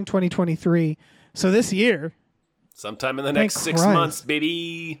 It's just saying 2023. So this year. Sometime in the next 6 months,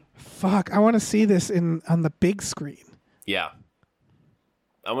 baby. Fuck, I want to see this on the big screen. Yeah.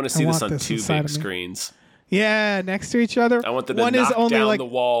 I want to see this on 2 big screens. Yeah, next to each other. I want them to knock down the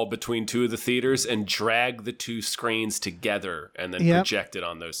wall between 2 of the theaters and drag the 2 screens together and then project it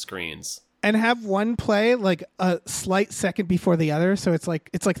on those screens. And have one play like a slight second before the other, so it's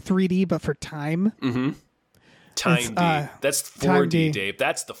like 3D but for time. Mm-hmm. Time D. That's 4D, Dave.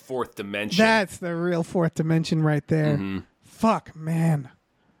 That's the 4th dimension. That's the real 4th dimension right there. Mm-hmm. Fuck, man.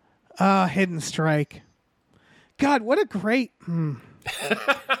 Hidden Strike. God, what a great.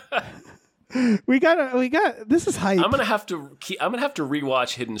 We got. This is hype. I'm gonna have to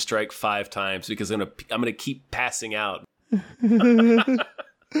rewatch Hidden Strike 5 times because I'm gonna keep passing out.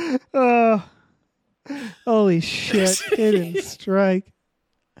 Holy shit! Hidden Strike.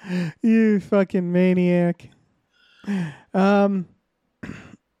 You fucking maniac. Well,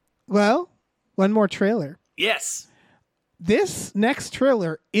 one more trailer. Yes. This next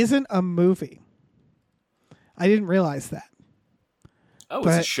trailer isn't a movie. I didn't realize that. Oh,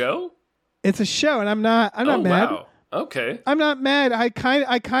 it's a show? It's a show, and I'm not mad. Wow. Okay. I'm not mad. I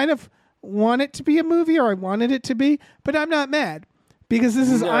kind of want it to be a movie, or I wanted it to be, but I'm not mad because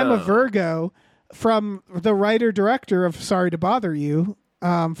this is I'm a Virgo from the writer-director of Sorry to Bother You,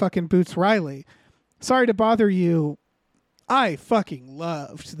 fucking Boots Riley. Sorry to Bother You. I fucking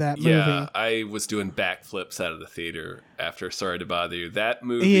loved that movie. Yeah, I was doing backflips out of the theater after Sorry to Bother You. That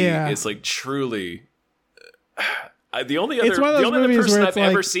movie is like truly... the only other person I've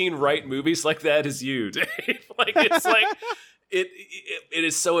ever seen write movies like that is you, Dave. Like it's like it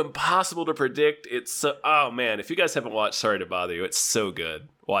is so impossible to predict. It's so man, if you guys haven't watched Sorry to Bother You, it's so good.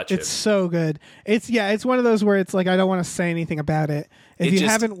 Watch it. It's so good. It's one of those where it's like I don't want to say anything about it. If you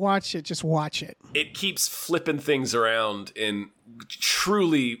haven't watched it, just watch it. It keeps flipping things around in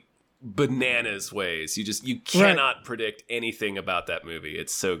truly bananas ways. You cannot predict anything about that movie.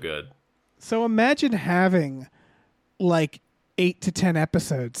 It's so good. So imagine having like 8 to 10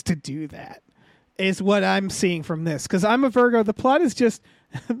 episodes to do that is what I'm seeing from this. Because I'm a Virgo. The plot is just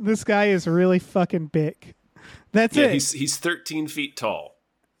this guy is really fucking big. That's it. He's 13 feet tall.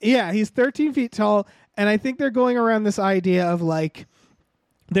 Yeah, he's 13 feet tall. And I think they're going around this idea of like,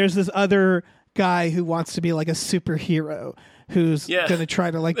 there's this other guy who wants to be like a superhero who's going to try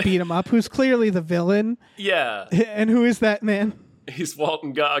to like beat him up, who's clearly the villain. Yeah. And who is that man? He's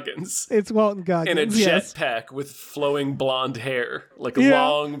Walton Goggins. It's Walton Goggins. In a jetpack with flowing blonde hair, like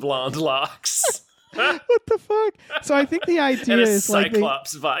long blonde locks. What the fuck? So I think the idea and a is like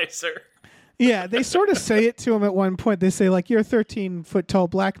Cyclops visor. Yeah, they sort of say it to him at one point. They say like, "You're a 13-foot tall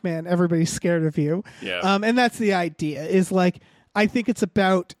black man. Everybody's scared of you." Yeah. And that's the idea. Is like I think it's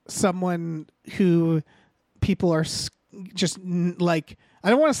about someone who people are just like I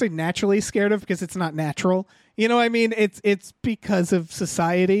don't want to say naturally scared of because it's not natural. You know what I mean? It's because of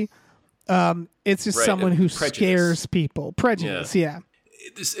society. It's just someone who scares people. Prejudice, yeah.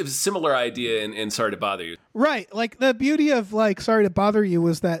 It was a similar idea in Sorry to Bother You. Right. Like the beauty of like Sorry to Bother You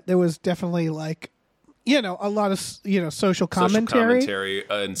was that there was definitely like, a lot of, social commentary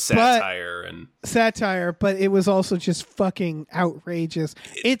and satire, but it was also just fucking outrageous.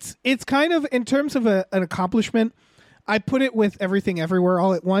 It's kind of, in terms of an accomplishment, I put it with Everything Everywhere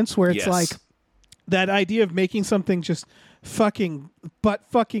All at Once, where it's like that idea of making something just fucking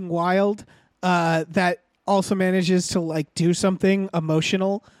wild, that also manages to like do something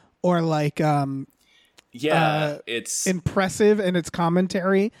emotional or like it's impressive in its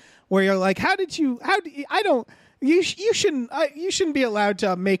commentary, where you're like, you shouldn't be allowed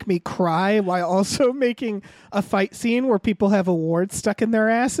to make me cry while also making a fight scene where people have awards stuck in their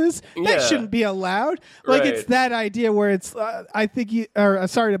asses. That shouldn't be allowed. Like it's that idea where it's I think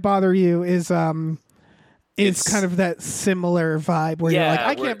Sorry to Bother You is kind of that similar vibe where you're like,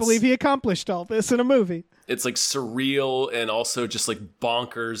 I can't believe he accomplished all this in a movie. It's like surreal and also just like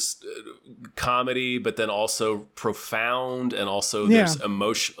bonkers comedy, but then also profound, and also there's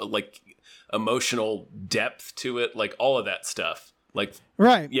emotional depth to it, like all of that stuff. Like,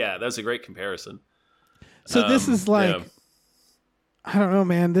 right. Yeah, that was a great comparison. So this is like, I don't know,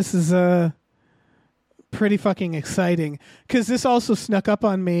 man. This is pretty fucking exciting because this also snuck up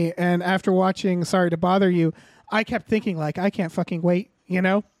on me. And after watching Sorry to Bother You, I kept thinking like, I can't fucking wait,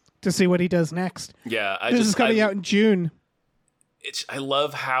 to see what he does next. Yeah, this is coming out in June. I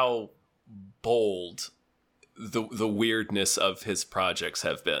love how bold the weirdness of his projects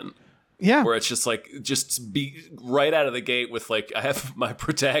have been. Yeah, where it's just like, just be right out of the gate with like, I have my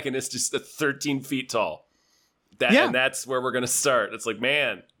protagonist just 13 feet tall. And that's where we're gonna start. It's like,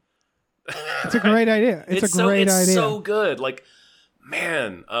 man, it's a great idea. It's a great idea. It's so good. Like,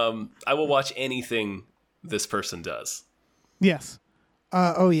 man, I will watch anything this person does. Yes.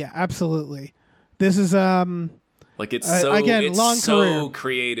 Oh yeah, absolutely. This is like it's so again, it's long so career.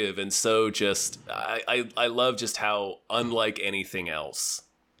 Creative and so just I love just how unlike anything else.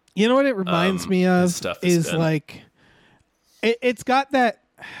 You know what it reminds me of is like it's got that.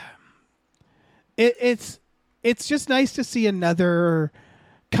 It's just nice to see another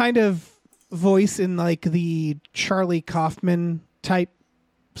kind of voice in like the Charlie Kaufman type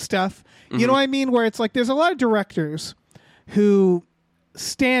stuff. Mm-hmm. You know what I mean? Where it's like there's a lot of directors who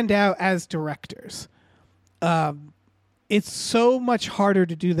stand out as directors. It's so much harder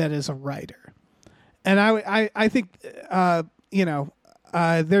to do that as a writer, and I think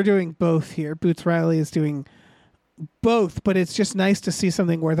they're doing both here. Boots Riley is doing both, but it's just nice to see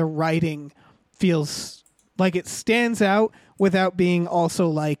something where the writing feels like it stands out without being also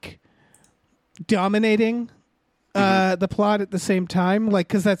like dominating the plot at the same time. Like,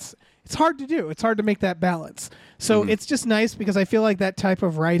 because it's hard to do. It's hard to make that balance. So it's just nice because I feel like that type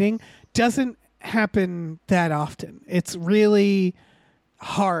of writing doesn't happen that often. It's really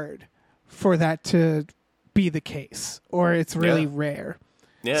hard for that to be the case, or it's really rare.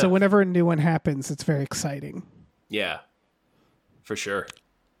 Yeah. So whenever a new one happens, it's very exciting. Yeah, for sure.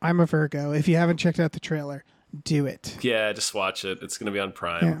 I'm a Virgo. If you haven't checked out the trailer, do it. Yeah, just watch it. It's going to be on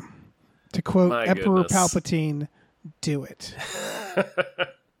Prime. Yeah. To quote Emperor Palpatine, do it.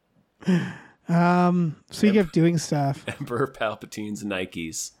 Speaking of doing stuff. Emperor Palpatine's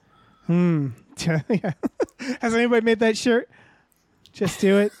Nikes. Yeah. Has anybody made that shirt? Just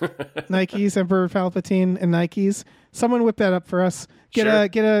do it. Nikes, Emperor Palpatine, and Nikes. Someone whip that up for us. Get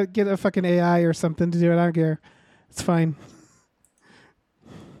a fucking AI or something to do it. I don't care. It's fine.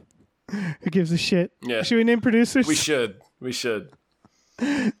 Who gives a shit? Yeah. Should we name producers? We should.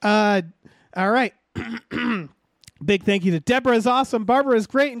 All right. Big thank you to Deborah is awesome, Barbara is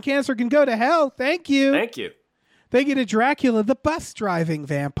great, and cancer can go to hell. Thank you. Thank you. Thank you to Dracula, the bus driving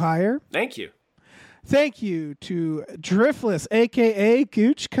vampire. Thank you. Thank you to Driftless, a.k.a.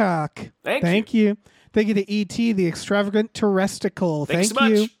 Goochcock. Thank you. Thank you to E.T., the extravagant terresticle. Thank you. So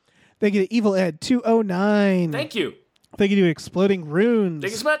much. Thank you to Evil Ed 209. Thank you. Thank you to Exploding Runes.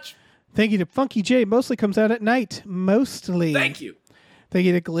 Thank you so much. Thank you to Funky J, mostly comes out at night. Mostly. Thank you. Thank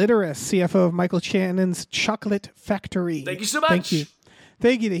you to Glitterous, CFO of Michael Shannon's Chocolate Factory. Thank you so much. Thank you.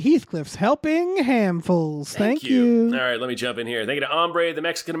 Thank you to Heathcliff's Helping Handfuls. Thank you. All right, let me jump in here. Thank you to Ombre, the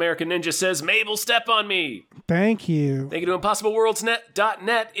Mexican-American ninja says, Mabel, step on me. Thank you. Thank you to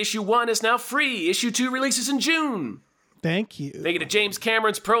ImpossibleWorlds.net. Issue 1 is now free. Issue 2 releases in June. Thank you. Thank you to James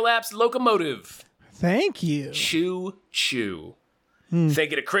Cameron's Prolapse Locomotive. Thank you. Choo Choo. Thank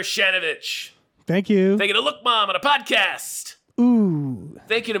you to Chris Shanovich. Thank you. Thank you to Look Mom on a podcast. Ooh.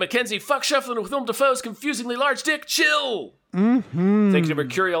 Thank you to Mackenzie. Fuck shuffling with Willem Dafoe's confusingly large dick. Chill. Mm-hmm. Thank you to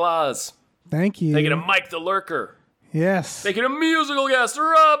Mercurial Oz. Thank you. Thank you to Mike the Lurker. Yes. Thank you to musical guest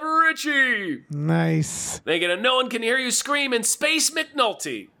Rob Ritchie. Nice. Thank you to No One Can Hear You Scream and Space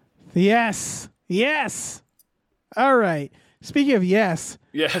McNulty. Yes. Yes. All right. Speaking of yes.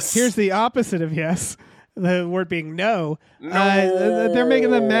 Yes. Here's the opposite of yes. The word being no. No. They're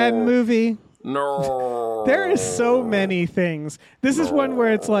making the Madden movie. No. There is so many things. This is one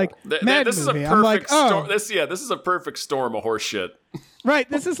where it's like Madden this is movie. a I'm like, perfect oh, storm. This is a perfect storm of horse shit. right.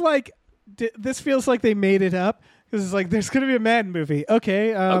 This is like this feels like they made it up. This is like there's going to be a Madden movie.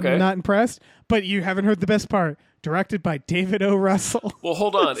 Okay, Okay. Not impressed. But you haven't heard the best part. Directed by David O. Russell. Well,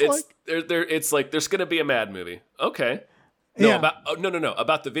 hold on. It's like- There's going to be a Madden movie. Okay. No, Yeah.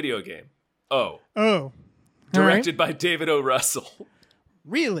 about the video game. Oh. Oh. Directed by David O. Russell.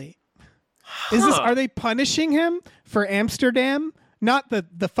 Really? Is this? Are they punishing him for Amsterdam? Not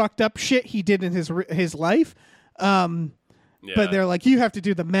the fucked up shit he did in his life. Yeah. But they're like, you have to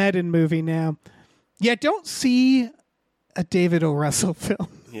do the Madden movie now. Yeah, don't see a David O. Russell film.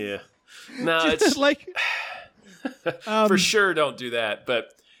 Yeah. No, it's like for sure don't do that.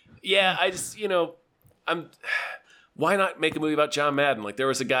 But yeah, I just why not make a movie about John Madden? Like there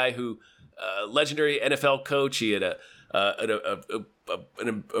was a guy who legendary NFL coach. He had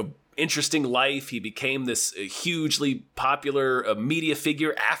an interesting life. He became this hugely popular media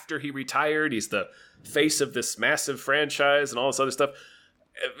figure after he retired. He's the face of this massive franchise and all this other stuff.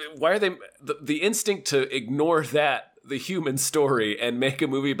 Why are they the instinct to ignore the human story and make a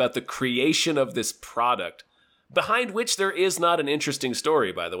movie about the creation of this product behind which there is not an interesting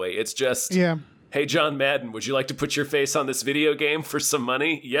story, by the way. It's just, hey, John Madden, would you like to put your face on this video game for some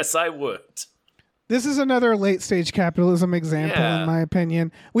money? Yes, I would. This is another late-stage capitalism example, in my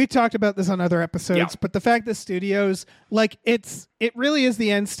opinion. We talked about this on other episodes, but the fact that studios, like, it really is the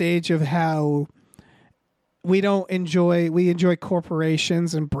end stage of how we enjoy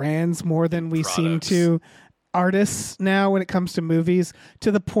corporations and brands more than we seem to artists now when it comes to movies,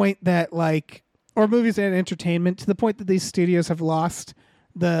 to the point that, like, or movies and entertainment, to the point that these studios have lost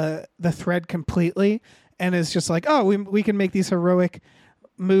the thread completely, and is just like, oh, we can make these heroic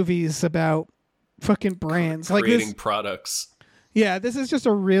movies about fucking brands, creating like products. Yeah, this is just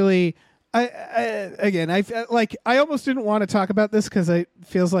a really. I almost didn't want to talk about this because it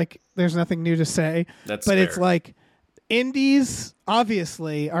feels like there's nothing new to say. But fair. It's like indies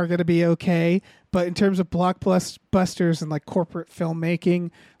obviously are going to be okay, but in terms of blockbusters and like corporate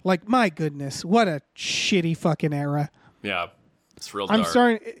filmmaking, like my goodness, what a shitty fucking era. Yeah. It's real dark.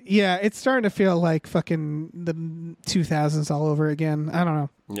 It's starting to feel like fucking the 2000s all over again. I don't know.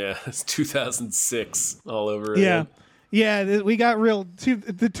 Yeah, it's 2006 all over again. Yeah, we got real.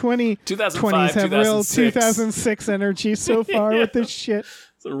 The 2020s have real 2006 energy so far with this shit.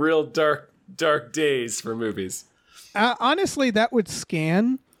 Some real dark days for movies. Honestly, that would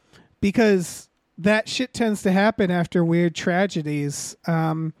scan because that shit tends to happen after weird tragedies.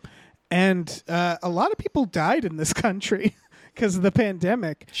 And a lot of people died in this country because of the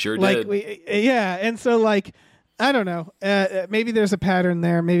pandemic. Sure did. And so like, I don't know. Maybe there's a pattern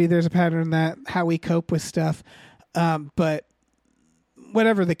there. Maybe there's a pattern in that how we cope with stuff. But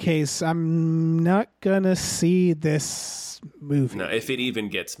whatever the case, I'm not gonna see this movie. No, if it even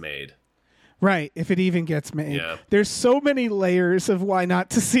gets made. Right, if it even gets made. Yeah. There's so many layers of why not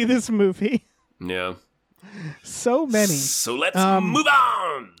to see this movie. Yeah. So many. So let's move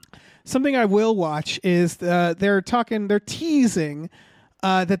on. Something I will watch is they're teasing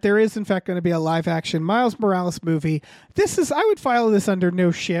that there is in fact going to be a live action Miles Morales movie. I would file this under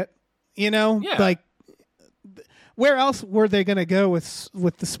no shit. Yeah. Like, where else were they going to go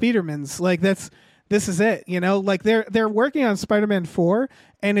with the Spider-Mans? Like this is it, like they're working on Spider-Man 4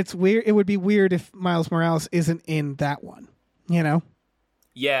 and it's weird. It would be weird if Miles Morales isn't in that one,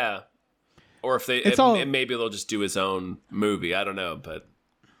 Yeah. Or if maybe they'll just do his own movie. I don't know, but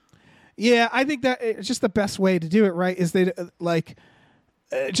yeah, I think that it's just the best way to do it, right? Is they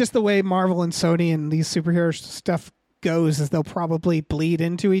just the way Marvel and Sony and these superhero stuff goes is they'll probably bleed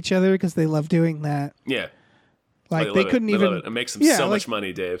into each other because they love doing that. Yeah. Like they couldn't even. It makes them so much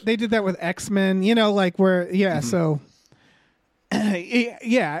money, Dave. They did that with X-Men, So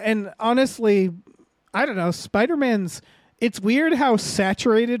yeah, and honestly, I don't know. Spider-Man's. It's weird how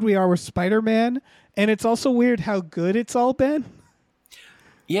saturated we are with Spider-Man, and it's also weird how good it's all been.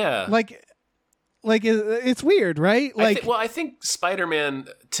 Yeah, like it's weird, right? Like, I think Spider-Man,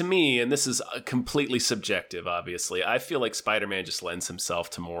 to me, and this is completely subjective, obviously, I feel like Spider-Man just lends himself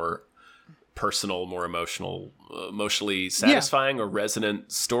to more personal, more emotionally satisfying or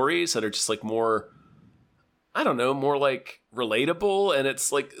resonant stories that are just like more I don't know, more like relatable. And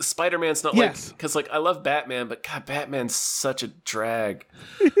it's like Spider-Man's not like, because like I love Batman, but God, Batman's such a drag.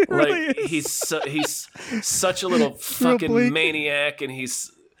 He really like is. he's such a little fucking maniac, and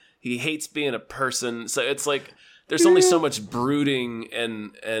he hates being a person. So it's like there's only so much brooding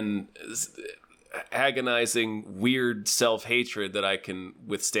and agonizing weird self-hatred that I can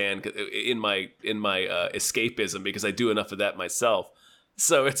withstand in my escapism, because I do enough of that myself.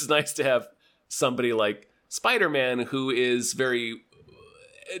 So it's nice to have somebody like Spider-Man who is very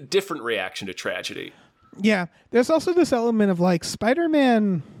different reaction to tragedy. Yeah, there's also this element of like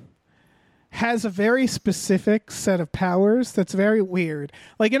Spider-Man has a very specific set of powers that's very weird.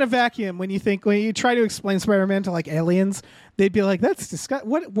 Like in a vacuum, when you try to explain Spider-Man to like aliens, they'd be like, "That's disgusting.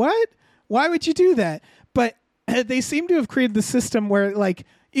 What? Why would you do that?" But they seem to have created the system where like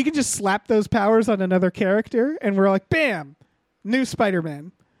you can just slap those powers on another character, and we're like, "Bam, new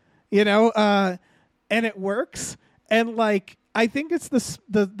Spider-Man," and it works. And like I think it's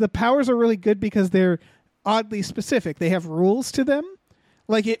the powers are really good because they're oddly specific. They have rules to them.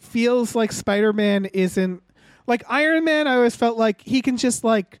 Like it feels like Spider-Man isn't like Iron Man. I always felt like he can just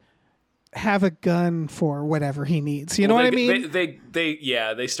like have a gun for whatever he needs. You know what I mean?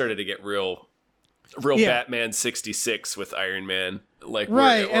 They started to get real Batman 66 with Iron Man. Like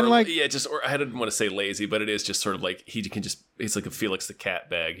right, or I didn't want to say lazy, but it is just sort of like he's like a Felix the Cat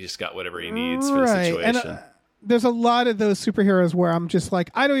bag. He just got whatever he needs for the situation. And, there's a lot of those superheroes where I'm just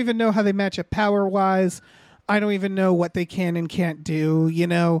like, I don't even know how they match up power wise. I don't even know what they can and can't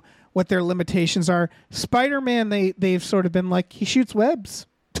do, what their limitations are. Spider-Man, they've sort of been like, he shoots webs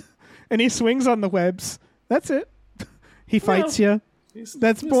and he swings on the webs. That's it. He fights you.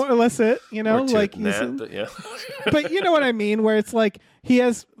 That's more or less it, like but you know what I mean, where it's like he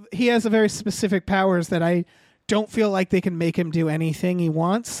has a very specific powers that I don't feel like they can make him do anything he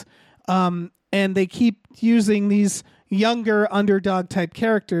wants. And they keep using these younger underdog type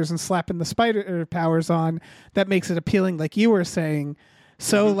characters and slapping the spider powers on that makes it appealing, like you were saying.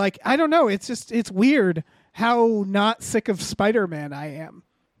 So like, I don't know. It's weird how not sick of Spider-Man I am.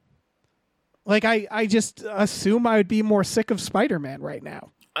 Like I just assume I would be more sick of Spider-Man right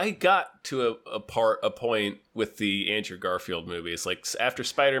now. I got to a point with the Andrew Garfield movies, like after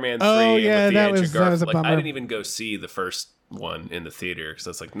Spider-Man 3 and with the Andrew Garfield, that was a bummer. I didn't even go see the first one in the theater because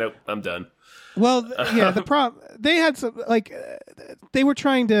I was like, nope, I'm done. Well, yeah, the problem they had some like they're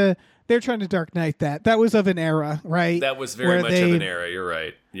trying to Dark Knight that was of an era, right? That was very much of an era. You're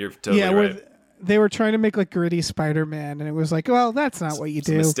right. You're totally right. They were trying to make like gritty Spider-Man, and it was like, well, that's not what you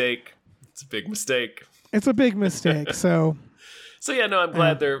do. It's a mistake. It's a big mistake. It's a big mistake. So yeah, no, I'm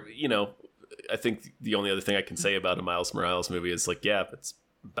glad they're. I think the only other thing I can say about a Miles Morales movie is like, yeah, it's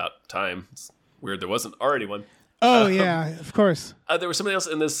about time. It's weird there wasn't already one. Oh, yeah, of course. There was somebody else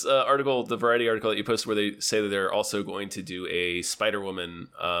in this article, the Variety article that you posted, where they say that they're also going to do a Spider-Woman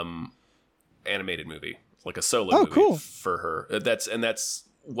animated movie, like a solo movie cool. for her. That's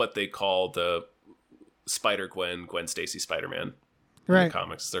what they call the Spider-Gwen, Gwen Stacy Spider-Man in the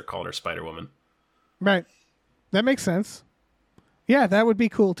comics. They're calling her Spider-Woman. Right. That makes sense. Yeah, that would be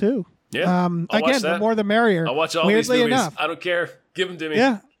cool, too. Yeah, again, the more the merrier. I'll watch all these movies. I don't care. Give them to me.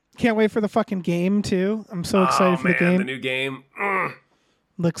 Yeah. Can't wait for the fucking game too. I'm so excited for the game. The new game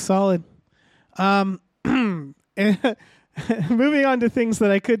looks solid. Moving on to things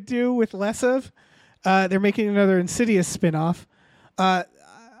that I could do with less of. They're making another Insidious spinoff.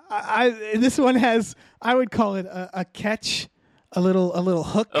 This one has, I would call it a catch, a little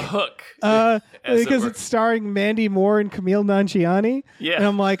hook. A hook. Because it's starring Mandy Moore and Kumail Nanjiani. Yeah. And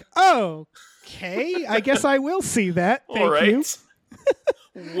I'm like, okay, I guess I will see that. Thank you.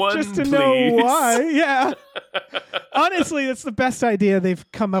 One, just to please. know why. Yeah. Honestly, it's the best idea they've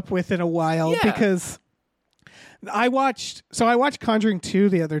come up with in a while because I watched Conjuring 2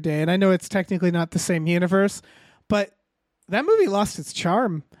 the other day, and I know it's technically not the same universe, but that movie lost its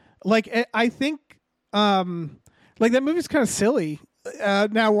charm. Like I think like that movie's kind of silly.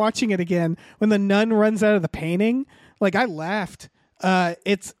 Now watching it again, when the nun runs out of the painting, like I laughed.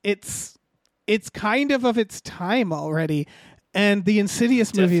 It's kind of its time already. And the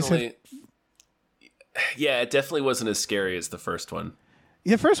Insidious movies have... Yeah, it definitely wasn't as scary as the first one.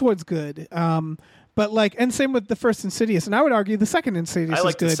 The first one's good. But like, and same with the first Insidious. And I would argue the second Insidious is good. I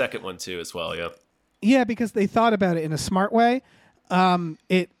like the second one too as well, yeah. Yeah, because they thought about it in a smart way.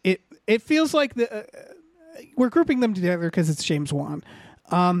 It feels like we're grouping them together because it's James Wan.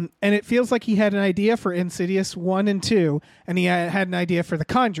 And it feels like he had an idea for Insidious 1 and 2, and he had an idea for The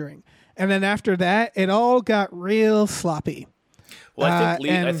Conjuring. And then after that, it all got real sloppy. Well,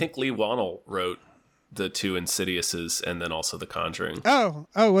 I think Lee Wannell wrote the two Insidiouses and then also The Conjuring. Oh,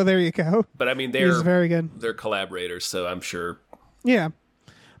 well, there you go. But I mean, He's very good. They're collaborators, so I'm sure. Yeah,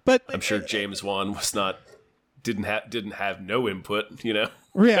 but I'm sure James Wan didn't have no input. You know.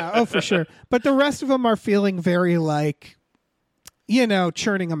 Yeah. Oh, for sure. But the rest of them are feeling very like,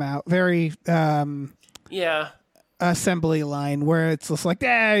 churning them out. Very. Yeah. Assembly line where it's just like,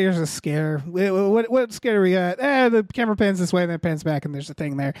 here's a scare. What scare we got? The camera pans this way and then pans back and there's a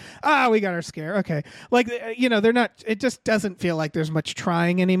thing there. We got our scare. Okay. Like, they're not, it just doesn't feel like there's much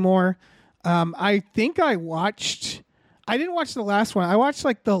trying anymore. I think I didn't watch the last one. I watched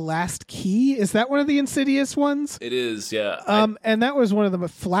like The Last Key. Is that one of the Insidious ones? It is, yeah. And that was one of the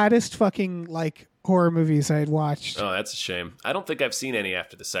flattest fucking like horror movies I had watched. Oh, that's a shame. I don't think I've seen any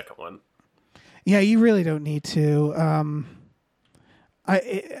after the second one. Yeah, you really don't need to.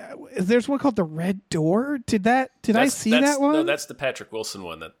 There's one called The Red Door. Did I see that one? No, that's the Patrick Wilson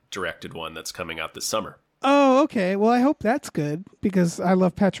one, that directed one that's coming out this summer. Oh, okay. Well, I hope that's good because I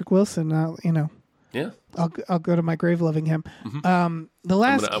love Patrick Wilson. Yeah. I'll go to my grave loving him. Mm-hmm. The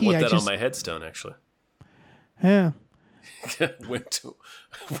Last Key. I want that on my headstone, actually. Yeah. went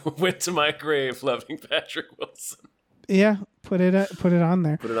to my grave loving Patrick Wilson. Yeah, put it on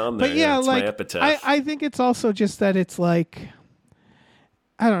there. Put it on there. But yeah, it's like my epitaph. I think it's also just that it's like,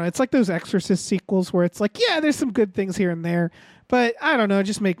 I don't know. It's like those Exorcist sequels where it's like, yeah, there's some good things here and there, but I don't know.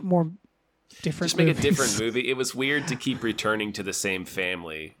 Just make more different. Just make movies. a different movie. It was weird to keep returning to the same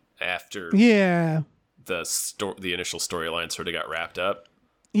family after. Yeah. The initial storyline sort of got wrapped up.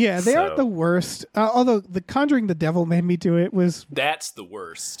 Yeah, they aren't the worst. Although The Conjuring the Devil Made Me Do It That's the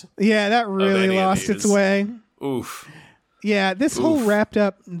worst. Yeah, that really lost its way. Oof. Yeah, this whole wrapped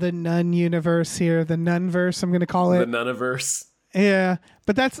up the Nun universe here, the Nunverse, I'm going to call it. The Nuniverse. Yeah,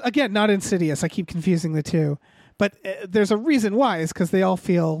 but that's, again, not Insidious. I keep confusing the two. But there's a reason why. It's because they all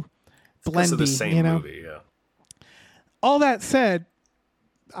feel blendy, because of the same movie, yeah. All that said,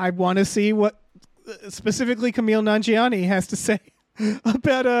 I want to see what specifically Camille Nanjiani has to say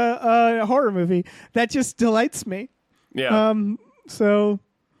about a horror movie. That just delights me. Yeah. So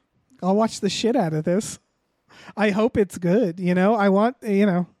I'll watch the shit out of this. I hope it's good. I want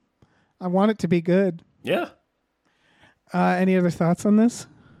it to be good. Yeah. Any other thoughts on this?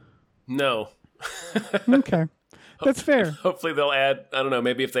 No. Okay. That's fair. Hopefully they'll add, I don't know,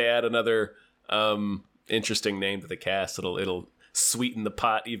 maybe if they add another interesting name to the cast, it'll sweeten the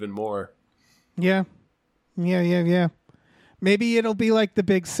pot even more. Yeah. Maybe it'll be like The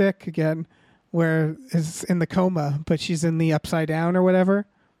Big Sick again, where is in the coma, but she's in the Upside Down or whatever.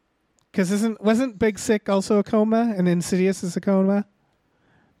 Because wasn't Big Sick also a coma and Insidious is a coma?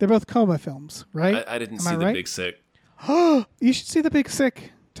 They're both coma films, right? I didn't see The Big Sick. You should see The Big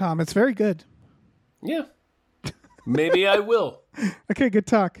Sick, Tom. It's very good. Yeah. Maybe I will. Okay, good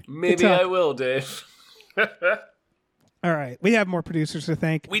talk. Maybe I will, Dave. All right. We have more producers to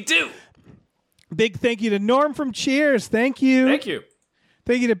thank. We do. Big thank you to Norm from Cheers. Thank you. Thank you.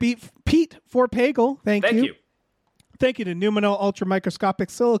 Thank you to Pete Forpagel. Thank you. Thank you to Numenal Ultramicroscopic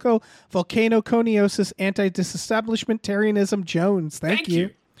Silico, Volcano Coniosis, Anti-Disestablishmentarianism Jones. Thank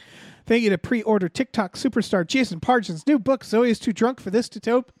you. Thank you to pre-order TikTok superstar Jason Pargin's new book, Zoe is Too Drunk for This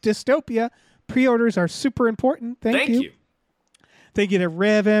Dystopia. Pre-orders are super important. Thank you. Thank you to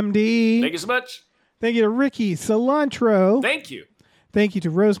RevMD. Thank you so much. Thank you to Ricky Cilantro. Thank you. Thank you to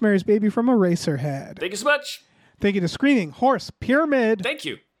Rosemary's Baby from Eraserhead. Thank you so much. Thank you to Screaming Horse Pyramid. Thank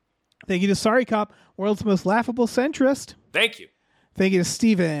you. Thank you to Sorry Cop, world's most laughable centrist. Thank you. Thank you to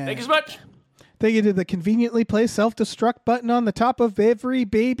Steven. Thank you so much. Thank you to the conveniently placed self-destruct button on the top of every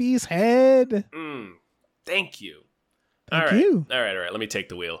baby's head. Thank you. Thank you. All right. Let me take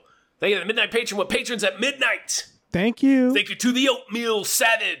the wheel. Thank you to the Midnight Patron with patrons at midnight. Thank you. Thank you to the Oatmeal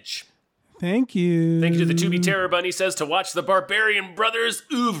Savage. Thank you. Thank you to the Tubi Terror Bunny says to watch the Barbarian Brothers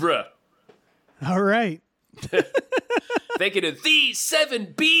oeuvre. All right. Thank you to the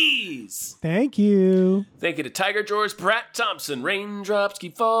 7 Bs. Thank you. Thank you to Tiger George Pratt Thompson. Raindrops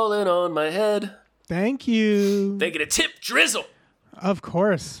keep falling on my head. Thank you. Thank you to Tip Drizzle. Of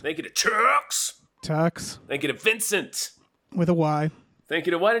course. Thank you to Tux. Thank you to Vincent. With a Y. Thank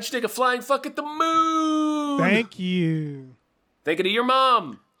you to Why Don't You Take a Flying Fuck at the Moon. Thank you. Thank you to your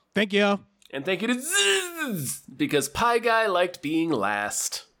mom. Thank you. And thank you to Zzz, because Pie Guy liked being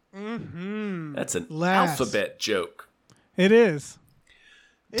last. Mm-hmm. That's an alphabet joke. It is.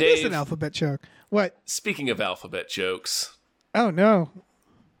 Dave, it is an alphabet joke. What? Speaking of alphabet jokes. Oh, no.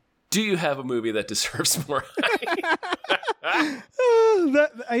 Do you have a movie that deserves more hype?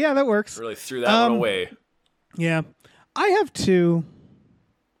 That works. Really threw that one away. Yeah. I have two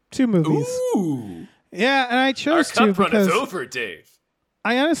movies. Ooh. Yeah, and I chose Our two cup run because is over, Dave.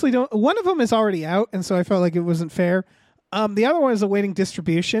 I honestly don't. One of them is already out, and so I felt like it wasn't fair. The other one is awaiting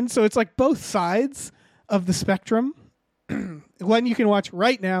distribution, so it's like both sides of the spectrum. One you can watch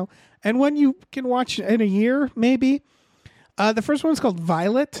right now, and one you can watch in a year, maybe. The first one's called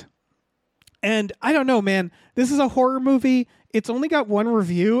Violet. And I don't know, man. This is a horror movie. It's only got one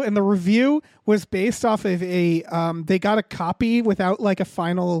review, and the review was based off of a... they got a copy without, like, a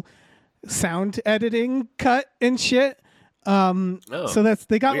final sound editing cut and shit. So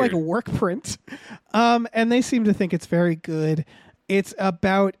they got, weird. like, a work print. And they seem to think it's very good. It's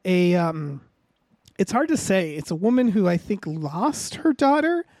about a... it's hard to say. It's a woman who I think lost her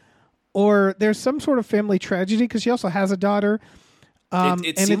daughter, or there's some sort of family tragedy, because she also has a daughter.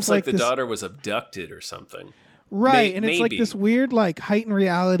 It seems like the daughter was abducted or something. Right, and it's like this weird, like, heightened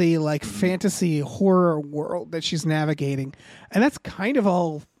reality, like, fantasy horror world that she's navigating. And that's kind of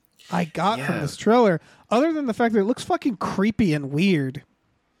all I got from this trailer, other than the fact that it looks fucking creepy and weird.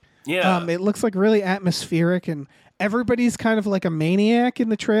 Yeah. It looks, like, really atmospheric, and everybody's kind of like a maniac in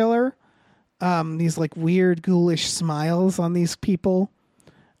the trailer. These, like, weird, ghoulish smiles on these people.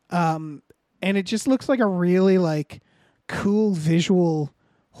 And it just looks like a really, like, cool visual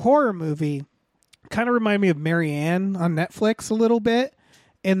horror movie. Kind of remind me of Marianne on Netflix a little bit,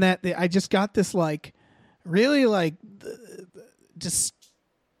 in that I just got this like really like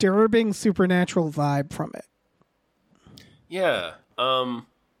disturbing supernatural vibe from it. Yeah.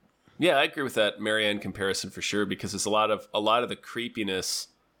 Yeah, I agree with that Marianne comparison for sure, because there's a lot of the creepiness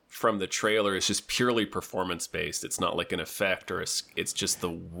from the trailer is just purely performance based. It's not like an effect it's just the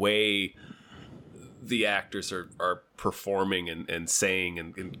way the actors are performing and saying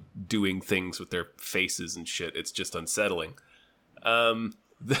and doing things with their faces and shit. It's just unsettling. As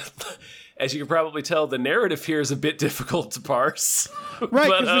you can probably tell, the narrative here is a bit difficult to parse.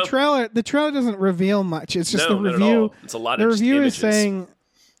 Right, because the trailer doesn't reveal much. It's just the review. Not at all. It's a lot of the review images. Is saying,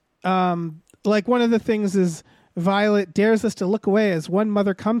 like, one of the things is Violet dares us to look away as one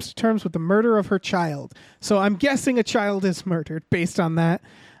mother comes to terms with the murder of her child. So I'm guessing a child is murdered based on that.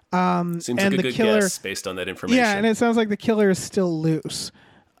 Seems and like a the good killer, guess based on that information. Yeah, and it sounds like the killer is still loose,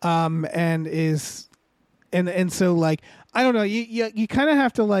 and so, like, I don't know. You kind of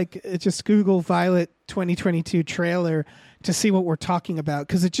have to, like, just Google Violet 2022 trailer to see what we're talking about,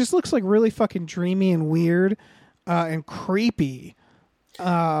 because it just looks like really fucking dreamy and weird, and creepy,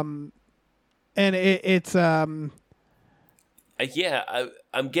 and it's I'm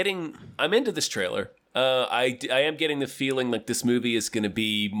into this trailer. I am getting the feeling like this movie is going to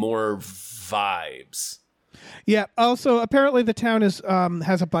be more vibes. Yeah. Also, apparently the town is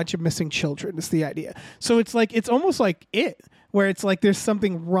has a bunch of missing children. Is the idea? So it's like it's almost like where it's like there's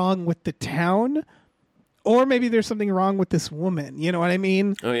something wrong with the town, or maybe there's something wrong with this woman. You know what I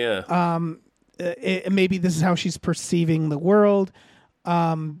mean? Oh yeah. Maybe this is how she's perceiving the world.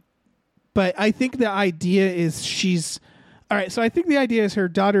 But I think the idea is all right. So I think the idea is her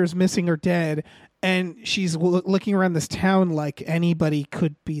daughter is missing or dead, and she's looking around this town like anybody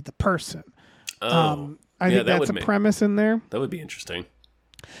could be the person. I think that's a premise in there. That would be interesting.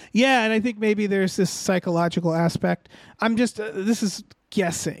 Yeah, and I think maybe there's this psychological aspect. I'm just this is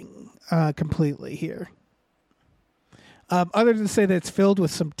guessing completely here. Other than to say that it's filled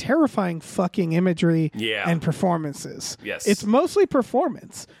with some terrifying fucking imagery and performances. Yes. It's mostly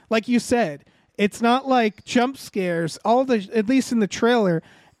performance. Like you said, it's not like jump scares. At least in the trailer,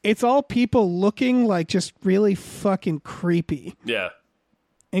 it's all people looking like just really fucking creepy. Yeah.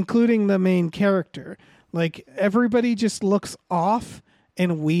 Including the main character. Like, everybody just looks off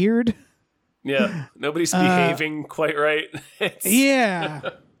and weird. Yeah. Nobody's behaving quite right. Yeah.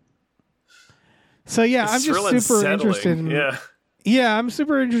 So yeah, I'm just super interested in I'm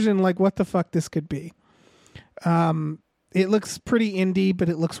super interested in, like, what the fuck this could be. It looks pretty indie, but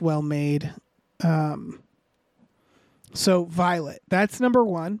it looks well made. So Violet, that's number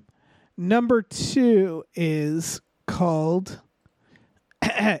 1. Number 2 is called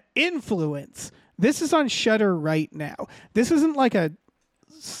Influence. This is on Shudder right now. This isn't like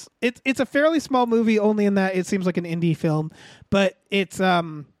it's a fairly small movie, only in that it seems like an indie film, but it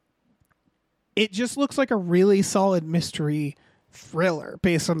just looks like a really solid mystery thriller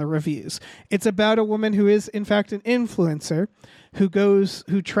based on the reviews. It's about a woman who is in fact an influencer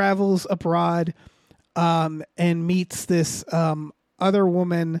who travels abroad and meets this other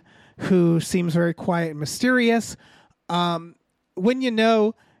woman who seems very quiet and mysterious. When you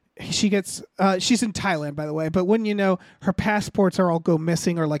know, she's in Thailand, by the way, but when you know, her passports all go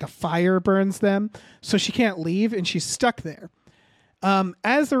missing, or like a fire burns them, so she can't leave and she's stuck there.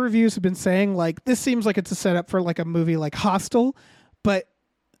 As the reviews have been saying, like, this seems like it's a setup for like a movie like Hostel, but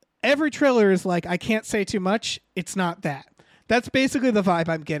every trailer is like, I can't say too much. It's not that. That's basically the vibe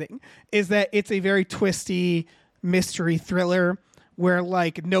I'm getting, is that it's a very twisty mystery thriller where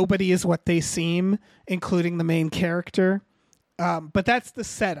like nobody is what they seem, including the main character. But that's the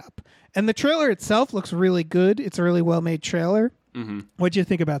setup. And the trailer itself looks really good. It's a really well-made trailer. Mm-hmm. What'd you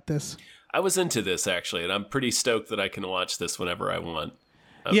think about this? I was into this, actually, and I'm pretty stoked that I can watch this whenever I want.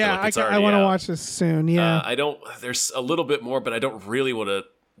 I I want to watch this soon, yeah. There's a little bit more, but I don't really want to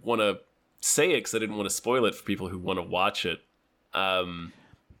say it because I didn't want to spoil it for people who want to watch it. Other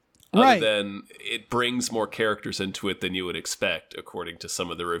than it brings more characters into it than you would expect, according to some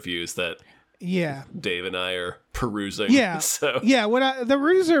of the reviews that Dave and I are perusing. Yeah, so. The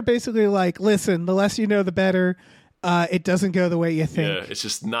reviews are basically like, listen, the less you know, the better. It doesn't go the way you think. Yeah, it's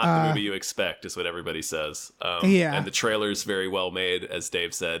just not the movie you expect, is what everybody says. And the trailer's very well made, as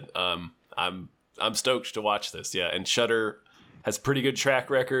Dave said. I'm stoked to watch this. Yeah, and Shudder has pretty good track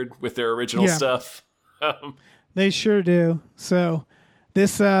record with their original stuff. They sure do. So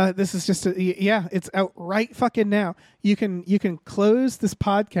this is just it's out right fucking now. You can close this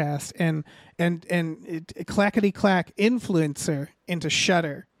podcast and clackety clack influencer into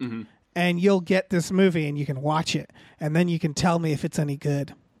Shudder, and you'll get this movie and you can watch it, and then you can tell me if it's any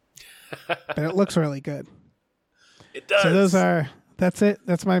good. But it looks really good. It does. So that's it.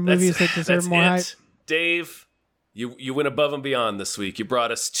 That's my movies that deserve more hype. Dave, you went above and beyond this week. You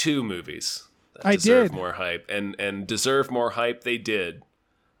brought us 2 movies. I deserve more hype, and deserve more hype they did.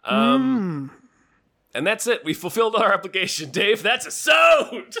 And that's it. We fulfilled our obligation, Dave. That's a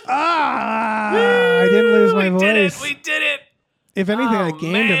sewed. I didn't lose my voice. We did it. If anything, I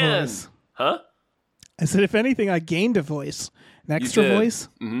gained a voice. Huh? I said, if anything, I gained a voice, an extra voice.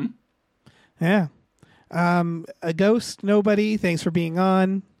 Mm-hmm. Yeah. A ghost. Nobody. Thanks for being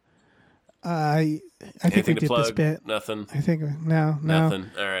on. I think we did plug? this bit. Nothing. I think no.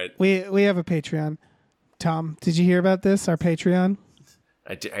 Nothing. All right. We have a Patreon. Tom, did you hear about this? Our Patreon.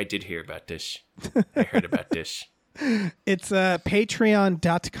 I did hear about this. I heard about this. It's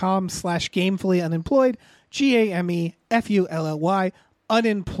patreon.com/gamefullyunemployed. GAMEFULLY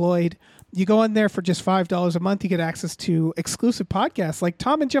unemployed. You go in there for just $5 a month. You get access to exclusive podcasts like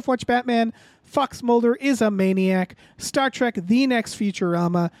Tom and Jeff Watch Batman, Fox Mulder is a Maniac, Star Trek The Next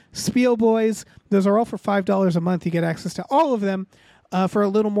Futurama, Spiel Boys. Those are all for $5 a month. You get access to all of them. For a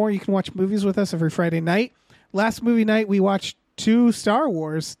little more, you can watch movies with us every Friday night. Last movie night, we watched 2 Star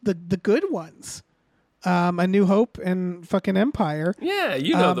Wars, the good ones. A New Hope and fucking Empire. Yeah,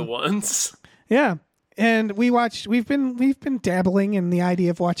 you know the ones. Yeah. And we've been dabbling in the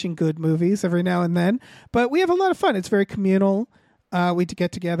idea of watching good movies every now and then, but we have a lot of fun. It's very communal. We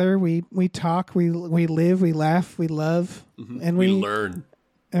get together, we talk, we live, we laugh, we love, and we learn.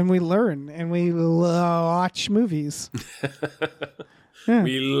 And we learn, and we watch movies. Yeah.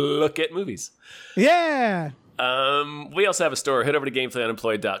 We look at movies. Yeah. We also have a store. Head over to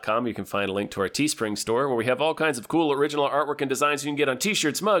gamefullyunemployed.com. You can find a link to our Teespring store where we have all kinds of cool original artwork and designs you can get on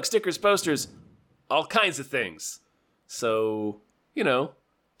t-shirts, mugs, stickers, posters, all kinds of things. So,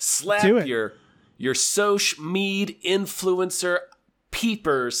 slap your Soch Mead influencer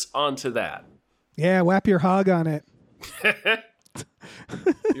peepers onto that. Yeah, whap your hog on it.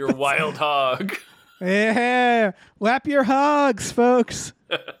 Your wild hog. Yeah, whap your hogs, folks.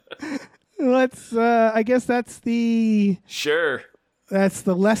 Let's. I guess that's the. Sure. That's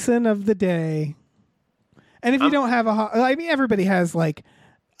the lesson of the day. And if you don't have a hog, I mean, everybody has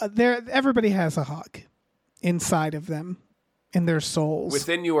everybody has a hog inside of them, in their souls.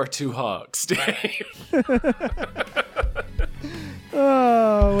 Within you are 2 hogs, Dave.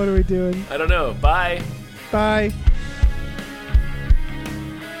 Oh, what are we doing? I don't know. Bye. Bye.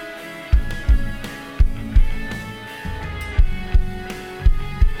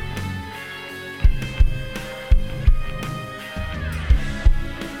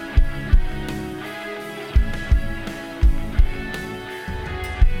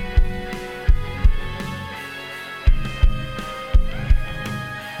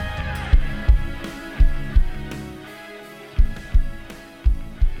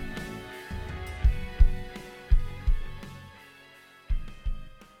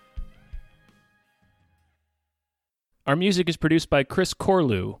 Our music is produced by Chris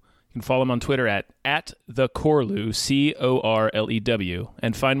Corlew. You can follow him on Twitter at @thecorlew, CORLEW,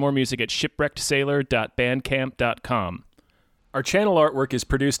 and find more music at shipwreckedsailor.bandcamp.com. Our channel artwork is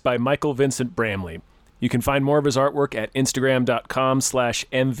produced by Michael Vincent Bramley. You can find more of his artwork at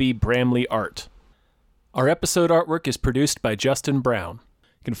instagram.com/mvbramleyart. Our episode artwork is produced by Justin Brown.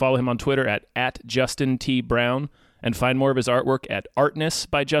 You can follow him on Twitter at @JustinTBrown, and find more of his artwork at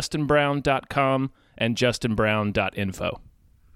artnessbyjustinbrown.com and justinbrown.info.